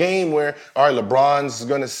into a game where, all right, LeBron's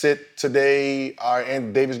gonna sit today,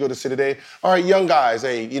 and Davis going to sit today. All right, young guys,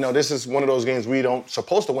 hey, this is one of those games we don't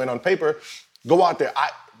supposed to win on paper. Go out there,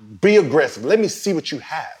 be aggressive. Let me see what you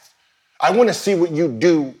have. I want to see what you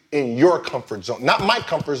do in your comfort zone, not my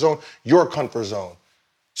comfort zone, your comfort zone.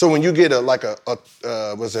 So when you get a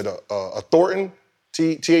Thornton,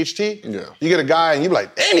 THT? Yeah. You get a guy and you're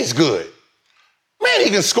like, man, he's good. Man,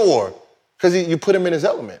 he can score. Because you put him in his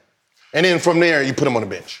element. And then from there, you put him on the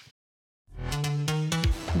bench.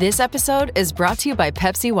 This episode is brought to you by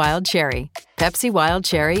Pepsi Wild Cherry. Pepsi Wild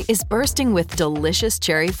Cherry is bursting with delicious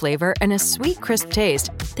cherry flavor and a sweet, crisp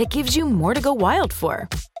taste that gives you more to go wild for.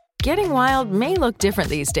 Getting wild may look different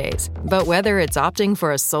these days, but whether it's opting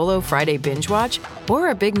for a solo Friday binge watch or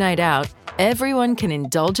a big night out, everyone can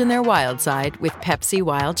indulge in their wild side with Pepsi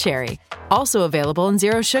Wild Cherry. Also available in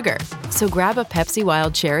Zero Sugar. So grab a Pepsi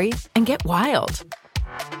Wild Cherry and get wild.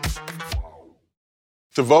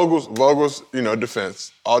 To Vogel's,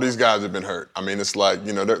 defense, all these guys have been hurt. I mean, it's like,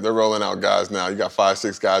 they're rolling out guys now. You got 5,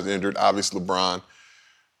 6 guys injured, obviously LeBron.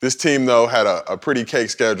 This team, though, had a pretty cake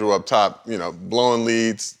schedule up top, blowing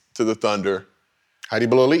leads to the Thunder. How do you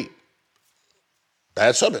blow a lead?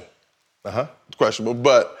 Bad subbing. It's questionable,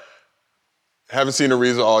 but haven't seen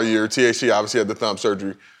Ariza all year. THT obviously had the thumb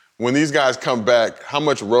surgery. When these guys come back, how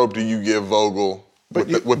much rope do you give Vogel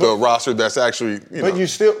with the roster that's actually,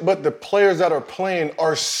 But the players that are playing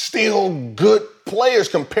are still good players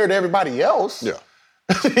compared to everybody else. Yeah.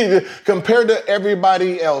 Compared to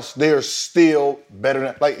everybody else, they're still better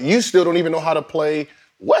than, like, you still don't even know how to play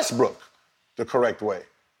Westbrook the correct way.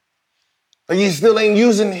 Like, you still ain't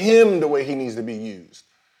using him the way he needs to be used.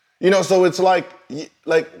 So it's like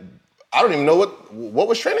I don't even know what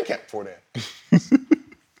was training camp for then.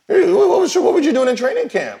 What were you doing in training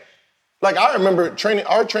camp? Like, I remember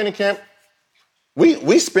our training camp,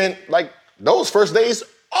 we spent, like, those first days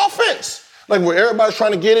offense. Like, where everybody's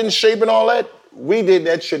trying to get in shape and all that, we did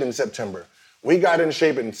that shit in September. We got in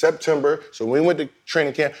shape in September, so when we went to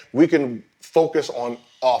training camp, we can focus on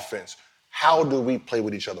offense. How do we play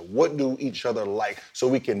with each other? What do each other like so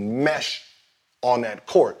we can mesh on that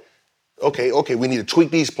court? Okay, we need to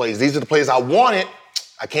tweak these plays. These are the plays I wanted.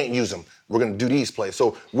 I can't use them. We're going to do these plays.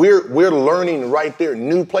 So we're learning right there,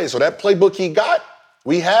 new plays. So that playbook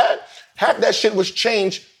we had, half that shit was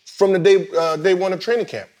changed from the day one of training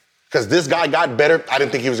camp. Because this guy got better. I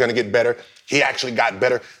didn't think he was going to get better. He actually got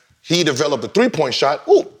better. He developed a three-point shot.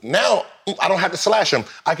 Ooh, now I don't have to slash him.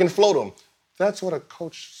 I can float him. That's what a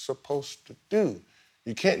coach is supposed to do.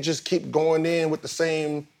 You can't just keep going in with the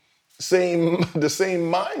same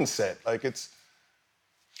mindset. Like, it's...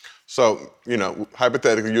 So,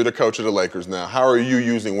 hypothetically, you're the coach of the Lakers now. How are you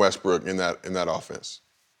using Westbrook in that offense?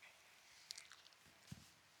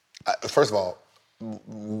 First of all,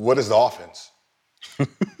 what is the offense?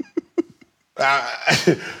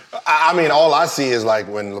 I mean, all I see is, like,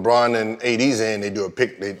 when LeBron and AD's in, they do a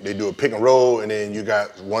pick and roll, and then you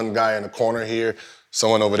got one guy in the corner here,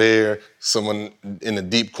 someone over there, someone in the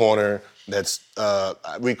deep corner. That's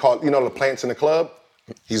we call the plants in the club.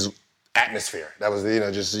 He's atmosphere. That was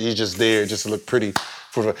he's just there just to look pretty.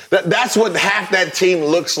 That's what half that team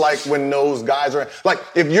looks like when those guys are like.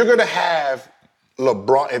 If you're gonna have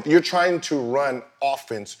LeBron, if you're trying to run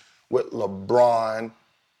offense with LeBron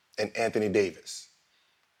and Anthony Davis,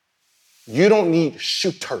 you don't need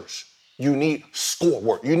shooters. You need score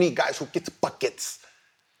work. You need guys who gets buckets.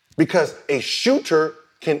 Because a shooter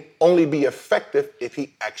can only be effective if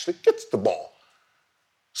he actually gets the ball.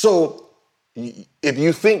 So if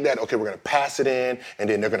you think that, okay, we're going to pass it in, and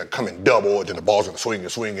then they're going to come and double, and then the ball's going to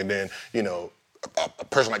swing, and then, a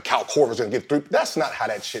person like Kyle Korver's going to get 3, that's not how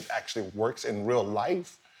that shit actually works in real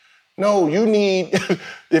life. No, you need,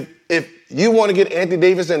 if you want to get Anthony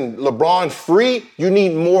Davis and LeBron free, you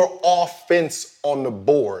need more offense on the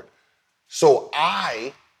board. So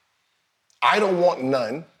I don't want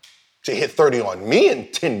none to hit 30 on me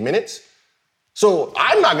in 10 minutes. So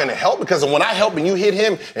I'm not going to help, because when I help and you hit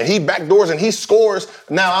him and he backdoors and he scores,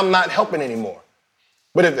 now I'm not helping anymore.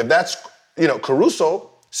 But if that's, Caruso,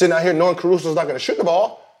 sitting out here knowing Caruso's not going to shoot the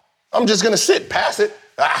ball, I'm just going to sit, pass it.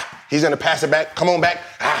 He's going to pass it back. Come on back.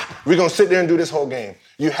 We're going to sit there and do this whole game.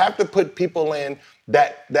 You have to put people in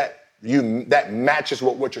that matches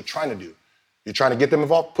what you're trying to do. You're trying to get them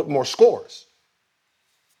involved, put more scores.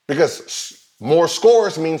 Because more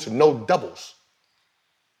scores means no doubles.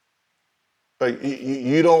 Like,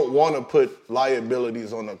 you don't want to put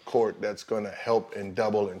liabilities on the court that's going to help and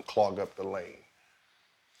double and clog up the lane.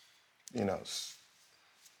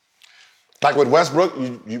 Like with Westbrook,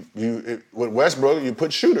 you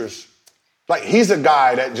put shooters. Like, he's a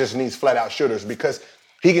guy that just needs flat-out shooters because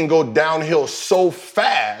he can go downhill so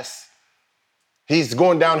fast. He's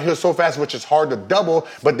going downhill so fast, which is hard to double,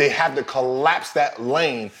 but they have to collapse that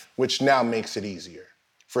lane, which now makes it easier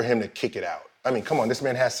for him to kick it out. I mean, come on, this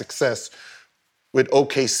man has success with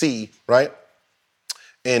OKC, right?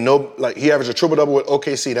 And he averaged a triple-double with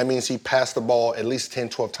OKC. That means he passed the ball at least 10,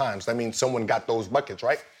 12 times. That means someone got those buckets,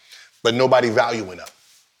 right? But nobody valuing them.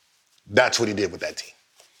 That's what he did with that team.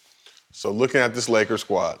 So looking at this Lakers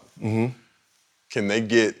squad, can they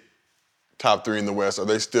get top 3 in the West? Are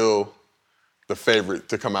they still the favorite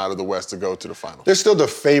to come out of the West to go to the finals? They're still the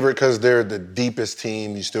favorite because they're the deepest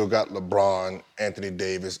team. You still got LeBron, Anthony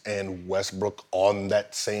Davis, and Westbrook on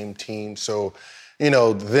that same team. So,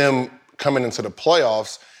 them coming into the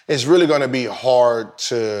playoffs, it's really going to be hard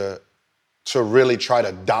to really try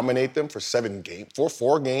to dominate them for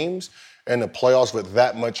 4 games in the playoffs with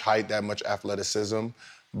that much height, that much athleticism.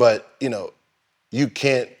 But, you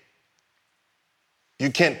can't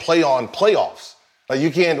play on playoffs. Like, you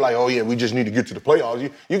can't, like, oh, yeah, we just need to get to the playoffs.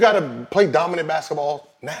 You got to play dominant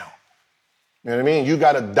basketball now. You know what I mean? You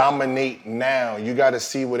got to dominate now. You got to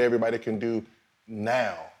see what everybody can do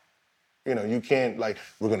now. You know, you can't, like,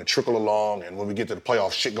 we're going to trickle along, and when we get to the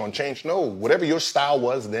playoffs, shit going to change. No, whatever your style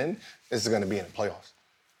was then, is going to be in the playoffs.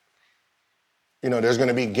 You know, there's going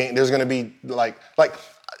to be, like,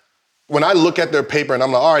 when I look at their paper and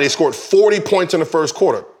I'm like, all right, they scored 40 points in the first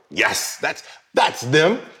quarter. Yes, that's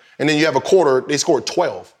them. And then you have a quarter, they scored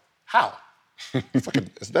 12. How?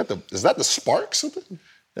 Is that the Sparks?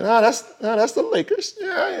 No, that's the Lakers.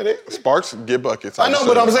 Yeah, Sparks get buckets. I know,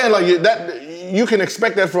 but I'm saying, like, you can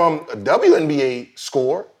expect that from a WNBA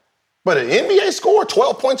score, but an NBA score,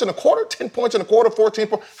 12 points in a quarter, 10 points in a quarter, 14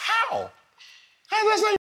 points. How? That's not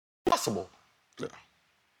even possible. Yeah.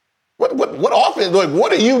 What offense? Like,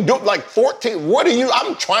 what do you do? Like 14?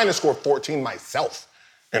 I'm trying to score 14 myself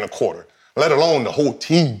in a quarter, let alone the whole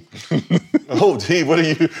team. The whole team. What are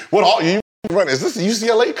you running? Is this a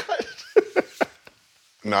UCLA cut?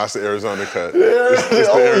 No, it's the Arizona cut. Yeah, it's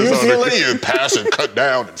the Arizona UCLA, cut. you pass and cut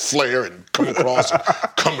down and flare and come across and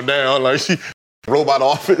coming down like robot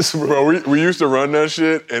offense. Bro, we used to run that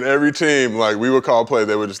shit, and every team, like, we would call play,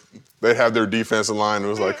 they'd have their defensive line. It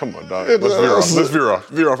was like, come on, dog, let's veer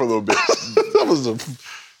off a little bit. That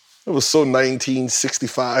was so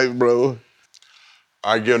 1965, bro.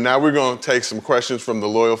 All right, Gil, now we're going to take some questions from the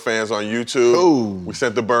loyal fans on YouTube. Ooh. We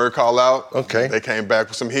sent the bird call out. Okay. They came back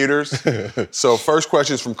with some heaters. So first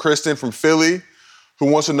question is from Kristen from Philly, who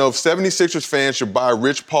wants to know if 76ers fans should buy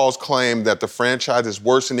Rich Paul's claim that the franchise is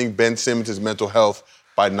worsening Ben Simmons' mental health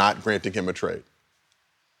by not granting him a trade.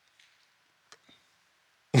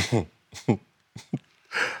 I'm just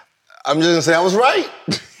going to say I was right.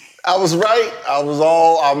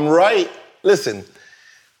 I'm right. Listen.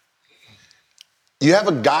 You have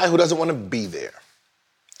a guy who doesn't want to be there.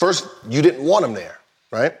 First, you didn't want him there,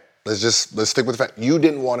 right? Let's stick with the fact. You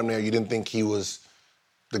didn't want him there. You didn't think he was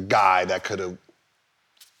the guy that could have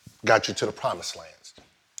got you to the promised lands.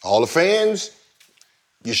 All the fans,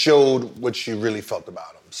 you showed what you really felt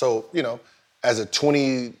about him. So, you know, as a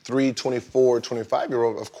 23, 24,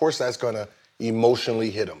 25-year-old, of course that's going to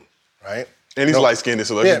emotionally hit him, right? And he's light-skinned,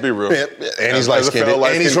 so let's just be real. Yeah. And he's light-skinned,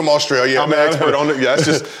 and he's from Australia. I'm an expert on it. Yeah,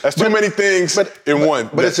 that's too many things in one.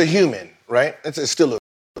 But it's a human, right? It's still a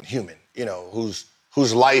human, you know,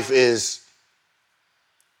 whose life is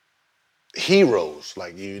heroes.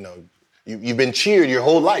 Like, you know, you've been cheered your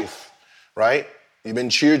whole life, right? You've been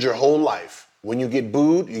cheered your whole life. When you get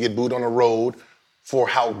booed on the road for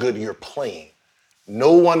how good you're playing.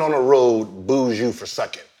 No one on the road boos you for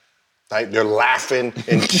sucking. Right? They're laughing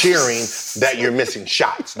and cheering that you're missing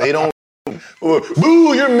shots. They don't,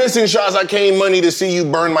 boo, you're missing shots. I came money to see you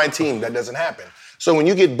burn my team. That doesn't happen. So when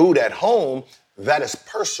you get booed at home, that is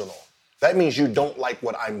personal. That means you don't like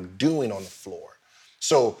what I'm doing on the floor.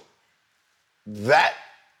 So that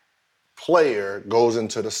player goes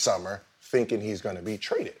into the summer thinking he's going to be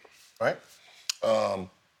traded, right?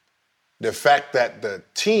 The fact that the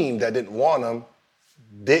team that didn't want him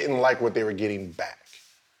didn't like what they were getting back.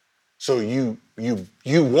 So you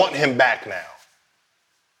want him back now.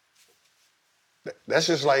 That's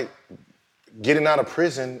just like getting out of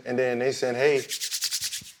prison and then they saying, hey,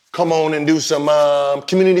 come on and do some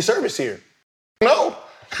community service here. No,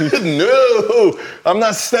 no, I'm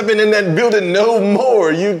not stepping in that building no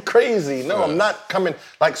more. You crazy. No, I'm not coming.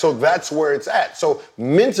 Like, so that's where it's at. So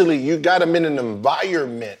mentally, you got him in an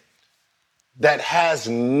environment that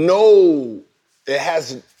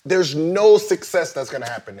there's no success that's gonna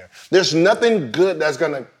happen there. There's nothing good that's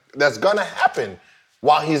gonna happen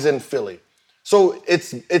while he's in Philly. So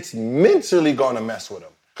it's mentally gonna mess with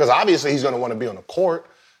him. Because obviously he's gonna wanna be on the court.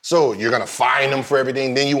 So you're gonna fine him for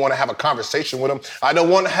everything, then you wanna have a conversation with him. I don't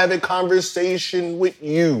wanna have a conversation with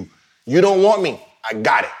you. You don't want me. I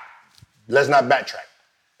got it. Let's not backtrack.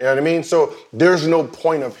 You know what I mean? So there's no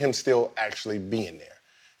point of him still actually being there.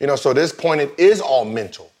 You know, so at this point it is all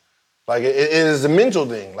mental. Like, it is a mental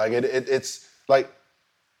thing. Like, it's like,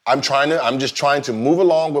 I'm just trying to move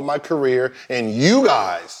along with my career, and you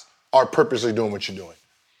guys are purposely doing what you're doing.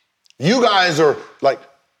 You guys are, like,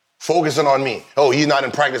 focusing on me. Oh, he's not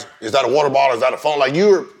in practice. Is that a water bottle? Is that a phone? Like,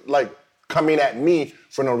 you're, like, coming at me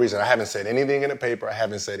for no reason. I haven't said anything in the paper. I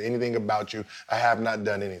haven't said anything about you. I have not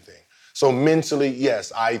done anything. So mentally,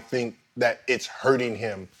 yes, I think that it's hurting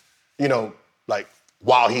him, you know, like,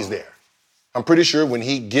 while he's there. I'm pretty sure when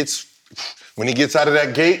he gets out of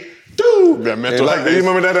that gate, dude, that mental like, you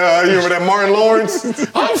remember that Martin Lawrence?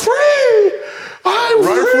 I'm free.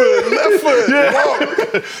 Right foot, left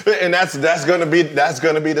foot. And that's gonna be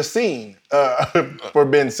the scene for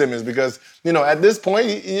Ben Simmons because at this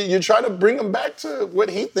point you try to bring him back to what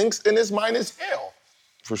he thinks in his mind is hell.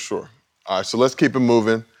 For sure. All right, so let's keep it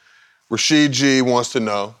moving. Rashid G wants to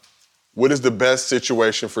know, what is the best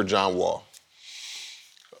situation for John Wall?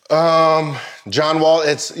 John Wall,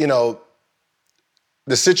 it's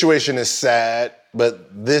the situation is sad,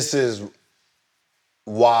 but this is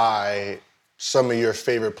why some of your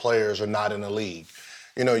favorite players are not in the league.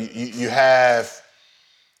 You have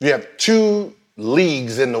two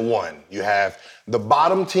leagues into one. You have the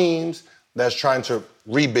bottom teams that's trying to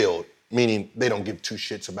rebuild, meaning they don't give two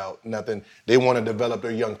shits about nothing. They want to develop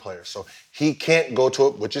their young players. So he can't go to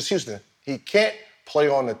it, which is Houston. He can't play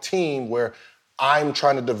on a team where I'm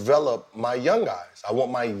trying to develop my young guys. I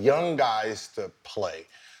want my young guys to play.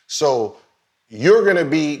 So you're going to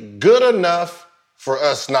be good enough for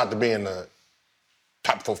us not to be in the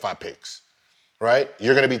top 4-5 picks, right?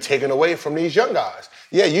 You're going to be taken away from these young guys.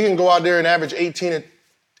 Yeah, you can go out there and average 18,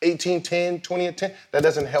 10, 20, and 10. That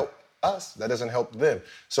doesn't help us. That doesn't help them.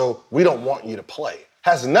 So we don't want you to play.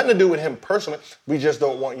 Has nothing to do with him personally. We just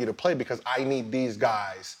don't want you to play because I need these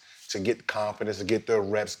guys to get confidence, to get their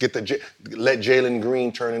reps, let Jalen Green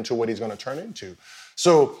turn into what he's going to turn into.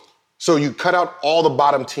 So you cut out all the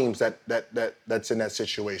bottom teams that's in that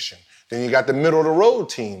situation. Then you got the middle of the road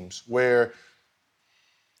teams where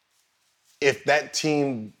if that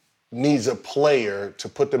team needs a player to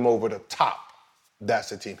put them over the top, that's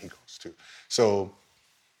the team he goes to. So,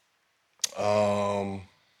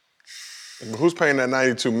 who's paying that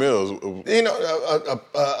 $92 million?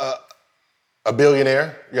 A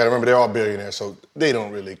billionaire. You got to remember they're all billionaires, so they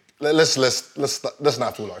don't really. Let's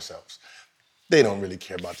not fool ourselves. They don't really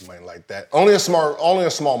care about the money like that. Only a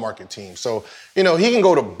small market team. So he can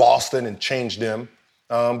go to Boston and change them,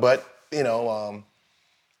 but Jaylen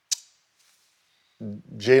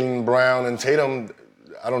Brown and Tatum,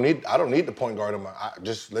 I don't need the point guard.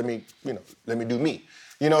 Just let me do me.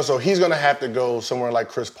 So he's gonna have to go somewhere like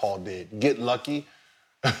Chris Paul did. Get lucky.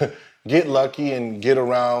 Get lucky and get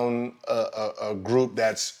around a group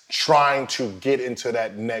that's trying to get into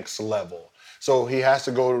that next level. So he has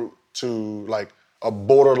to go to like a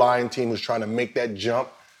borderline team who's trying to make that jump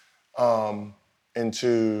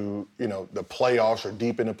into the playoffs or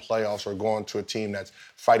deep in the playoffs or going to a team that's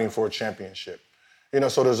fighting for a championship.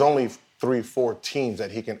 So there's only 3-4 teams that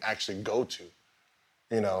he can actually go to.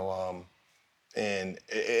 And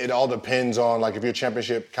it all depends on like if you're a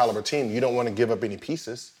championship caliber team, you don't want to give up any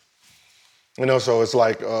pieces. So it's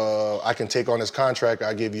like I can take on this contract.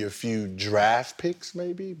 I give you a few draft picks,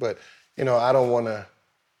 maybe, but I don't want to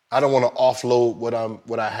offload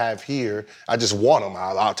what I have here. I just want them.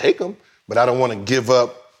 I'll take them, but I don't want to give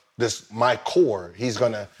up my core. He's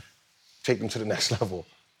gonna take them to the next level.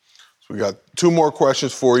 So we got 2 more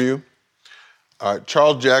questions for you.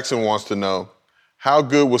 Charles Jackson wants to know, how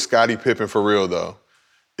good was Scottie Pippen for real though?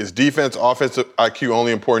 Is defense, offensive IQ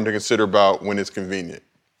only important to consider about when it's convenient?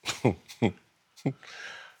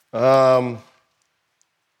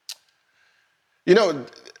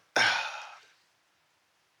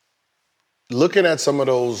 Looking at some of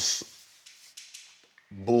those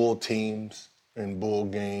Bull teams and Bull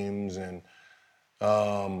games and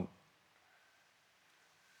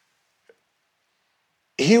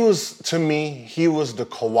he was the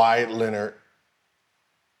Kawhi Leonard,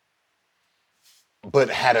 but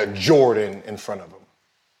had a Jordan in front of him.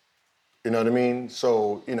 You know what I mean?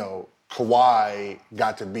 So, Kawhi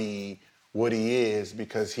got to be what he is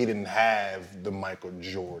because he didn't have the Michael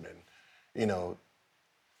Jordan,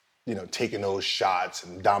 taking those shots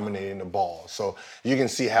and dominating the ball. So you can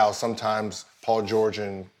see how sometimes Paul George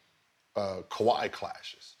and Kawhi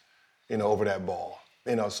clashes, over that ball.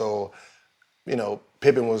 So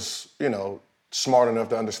Pippen was, smart enough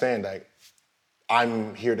to understand that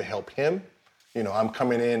I'm here to help him. I'm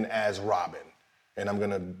coming in as Robin, and I'm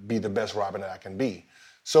going to be the best Robin that I can be.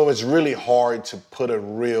 So it's really hard to put a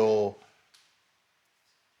real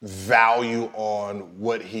value on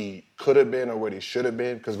what he could have been or what he should have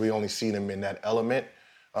been because we only seen him in that element.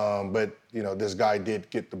 But this guy did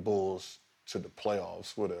get the Bulls to the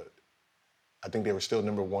playoffs I think they were still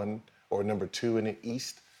number 1 or number 2 in the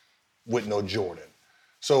East with no Jordan.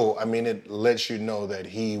 So, it lets you know that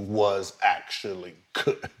he was actually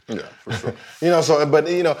good. Yeah, for sure.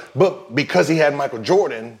 But because he had Michael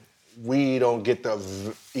Jordan, we don't get to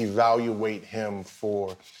evaluate him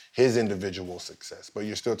for his individual success. But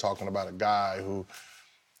you're still talking about a guy who,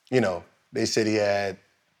 they said he had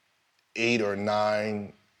 8 or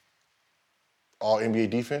 9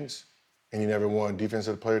 All-NBA defense, and he never won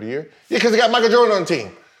Defensive Player of the Year. Yeah, because he got Michael Jordan on the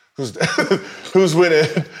team. who's winning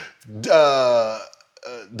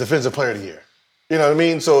Defensive Player of the Year. You know what I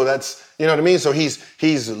mean? So that's, you know what I mean? So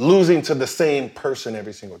he's losing to the same person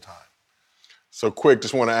every single time. So quick,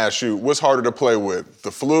 just want to ask you, what's harder to play with,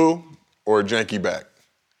 the flu or a janky back?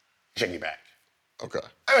 Janky back. Okay.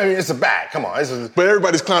 I mean, it's a back. Come on. But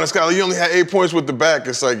everybody's clowning Scott. You only had 8 points with the back.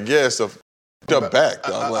 It's like, yeah, it's a up back.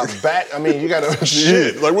 A back. I mean, you got to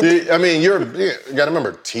shit. Like, you got to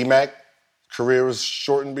remember, T-Mac career was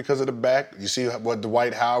shortened because of the back. You see what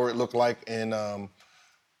Dwight Howard looked like in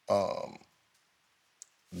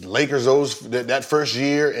Lakers that first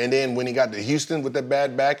year, and then when he got to Houston with that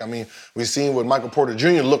bad back. I mean, we've seen what Michael Porter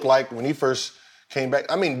Jr. looked like when he first came back.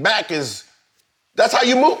 I mean, that's how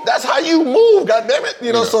you move. That's how you move, goddammit.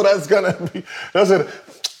 You know, so that's gonna be,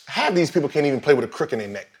 half these people can't even play with a crook in their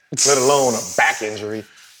neck, let alone a back injury.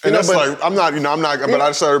 And that's like, I'm not, but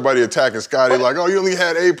I saw everybody attacking Scotty, like, oh, you only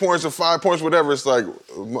had 8 points or 5 points, whatever. It's like,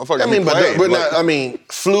 motherfucker, I mean,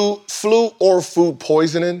 flu or food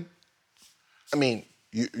poisoning, I mean,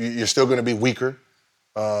 you're still gonna be weaker.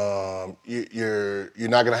 You're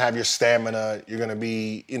not gonna have your stamina. You're gonna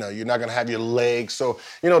be, you're not gonna have your legs. So,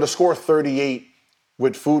 to score 38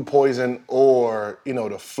 with food poison or,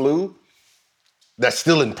 the flu, that's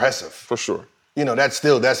still impressive. For sure. That's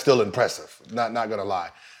still impressive. Not gonna lie.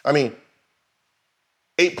 I mean,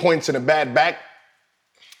 8 points in a bad back.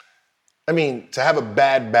 I mean, to have a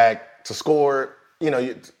bad back, to score,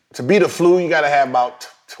 to beat a flu, you gotta have about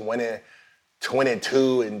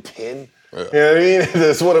 22 and 10. Yeah. You know what I mean?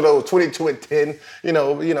 It's one of those 22 and 10.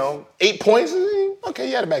 8 points. Okay,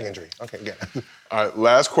 you had a back injury. Okay, good. All right,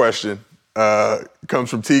 last question comes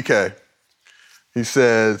from TK. He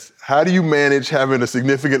says, how do you manage having a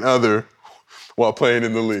significant other while playing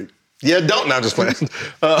in the league? Yeah, don't. Now just playing.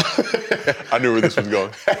 I knew where this was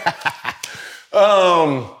going.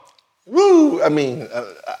 I mean,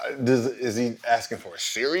 is he asking for a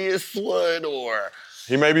serious one or?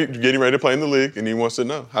 He may be getting ready to play in the league, and he wants to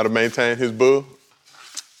know how to maintain his boo.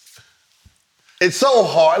 It's so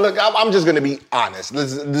hard. Look, I'm just going to be honest.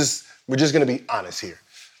 We're just going to be honest here.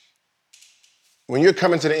 When you're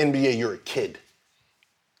coming to the NBA, you're a kid,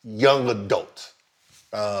 young adult.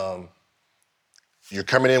 You're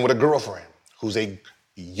coming in with a girlfriend who's a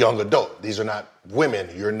young adult. These are not women.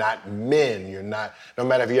 You're not men. You're not, no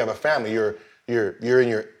matter if you have a family, you're in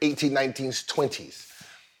your 18, 19s, 20s.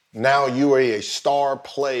 Now you are a star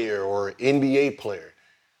player or NBA player.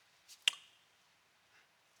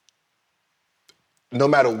 No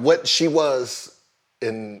matter what she was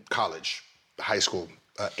in college, high school,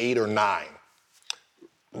 8 or 9,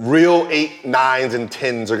 real 8, 9s, and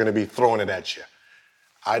 10s are gonna be throwing it at you.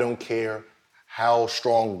 I don't care how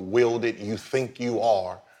strong-willed you think you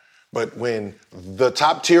are, but when the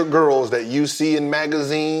top-tier girls that you see in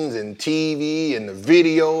magazines and TV and the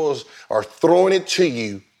videos are throwing it to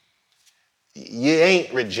you, you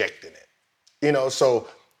ain't rejecting it. So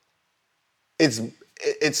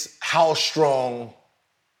it's how strong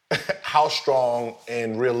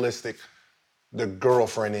and realistic the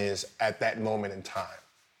girlfriend is at that moment in time,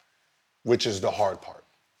 which is the hard part.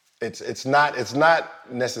 It's not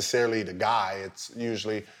necessarily the guy. It's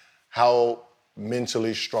usually how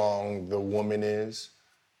mentally strong the woman is.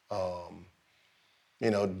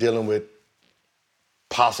 Dealing with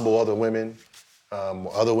possible other women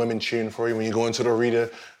cheering for you when you go into the arena.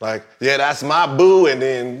 Like, yeah, that's my boo, and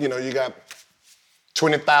then you got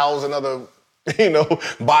 20,000 other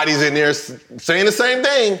bodies in there saying the same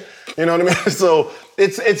thing. You know what I mean? So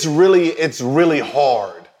it's really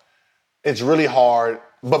hard. It's really hard.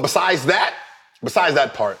 But besides that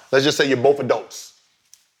part, let's just say you're both adults.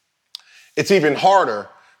 It's even harder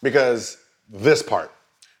because this part,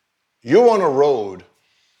 you're on a road,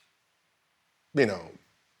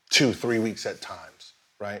 2-3 weeks at times,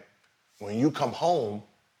 right? When you come home,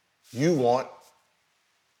 you want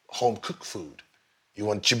home cooked food. You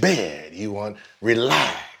want your bed. You want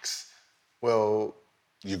relax. Well,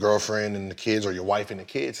 your girlfriend and the kids or your wife and the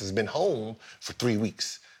kids has been home for 3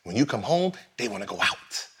 weeks. When you come home, they want to go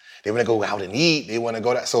out. They want to go out and eat. They want to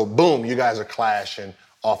go that. So boom, you guys are clashing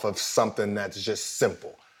off of something that's just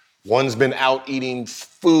simple. One's been out eating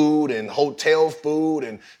food and hotel food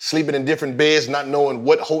and sleeping in different beds, not knowing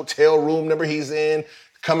what hotel room number he's in,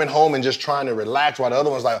 coming home and just trying to relax, while the other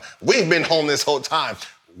one's like, we've been home this whole time.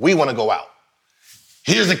 We want to go out.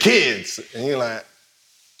 Here's the kids. And you're like,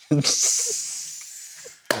 I'm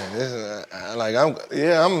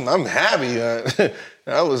happy.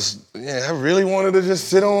 I really wanted to just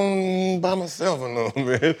sit on by myself a little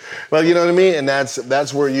bit. But you know what I mean? And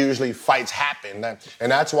that's where usually fights happen.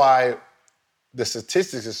 And that's why the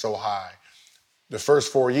statistics is so high. The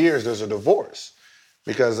first 4 years, there's a divorce.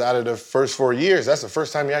 Because out of the first 4 years, that's the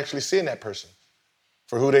first time you're actually seeing that person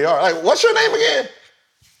for who they are. Like, what's your name again?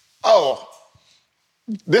 Oh,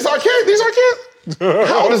 these our kids?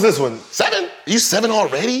 How old is this one? 7? Are you 7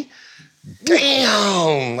 already?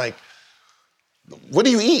 Damn. Like, what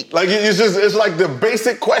do you eat? Like, it's like the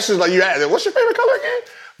basic questions like you ask. What's your favorite color again?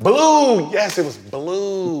 Blue. Yes, it was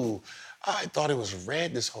blue. I thought it was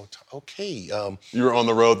red this whole time. Okay. You were on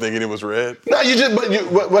the road thinking it was red? No,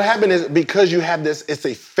 what happened is because you have this, it's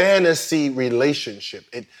a fantasy relationship.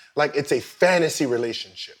 It's a fantasy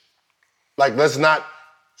relationship. Like, let's not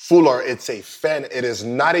fool her. It is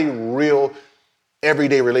not a real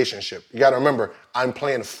everyday relationship. You gotta remember, I'm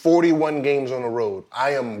playing 41 games on the road.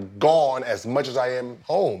 I am gone as much as I am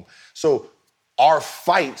home. So our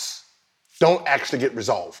fights don't actually get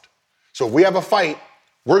resolved. So if we have a fight,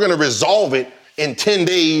 we're gonna resolve it in 10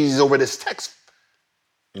 days over this text.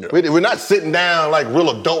 Yeah. We're not sitting down like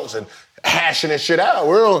real adults and hashing this shit out.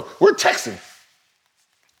 We're texting.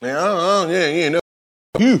 You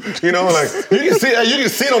know, like you can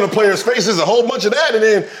see it on the players' faces, a whole bunch of that, and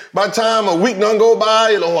then by the time a week done go by,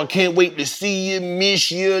 you're like, I can't wait to see you,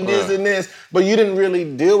 miss you, and this and this. But you didn't really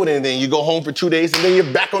deal with anything. You go home for 2 days and then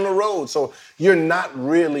you're back on the road. So you're not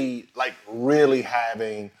really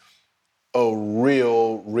having a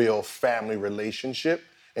real family relationship.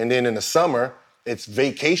 And then in the summer, it's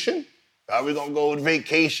vacation. Are we gonna go on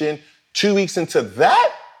vacation? 2 weeks into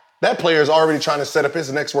that player's already trying to set up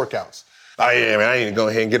his next workouts. Oh yeah, man, I need to go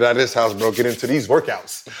ahead and get out of this house, bro. Get into these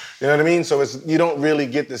workouts. You know what I mean? So you don't really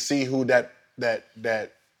get to see who that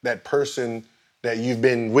person that you've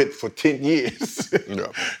been with for 10 years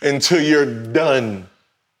until you're done.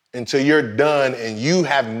 Until you're done and you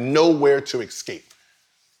have nowhere to escape.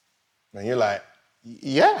 And you're like,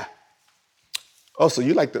 yeah. Oh, so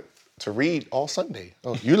you like to read all Sunday.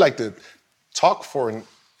 Oh, you like to talk for an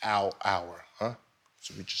hour, huh?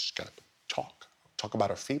 So we just gotta talk about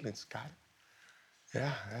our feelings, got it?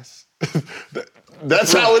 Yeah,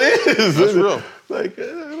 that's how it is. That's real. Like,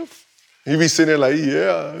 you be sitting there like,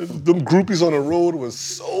 yeah, them groupies on the road was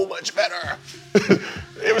so much better.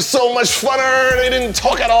 It was so much funner. They didn't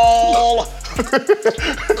talk at all.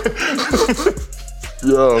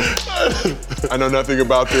 Yo, I know nothing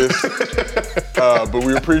about this, but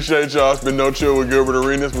we appreciate y'all. It's been No Chill with Gilbert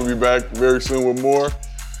Arenas. We'll be back very soon with more.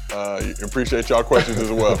 Appreciate y'all questions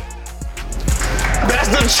as well. That's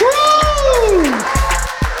the truth!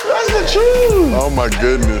 That's the truth! Oh my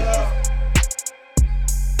goodness.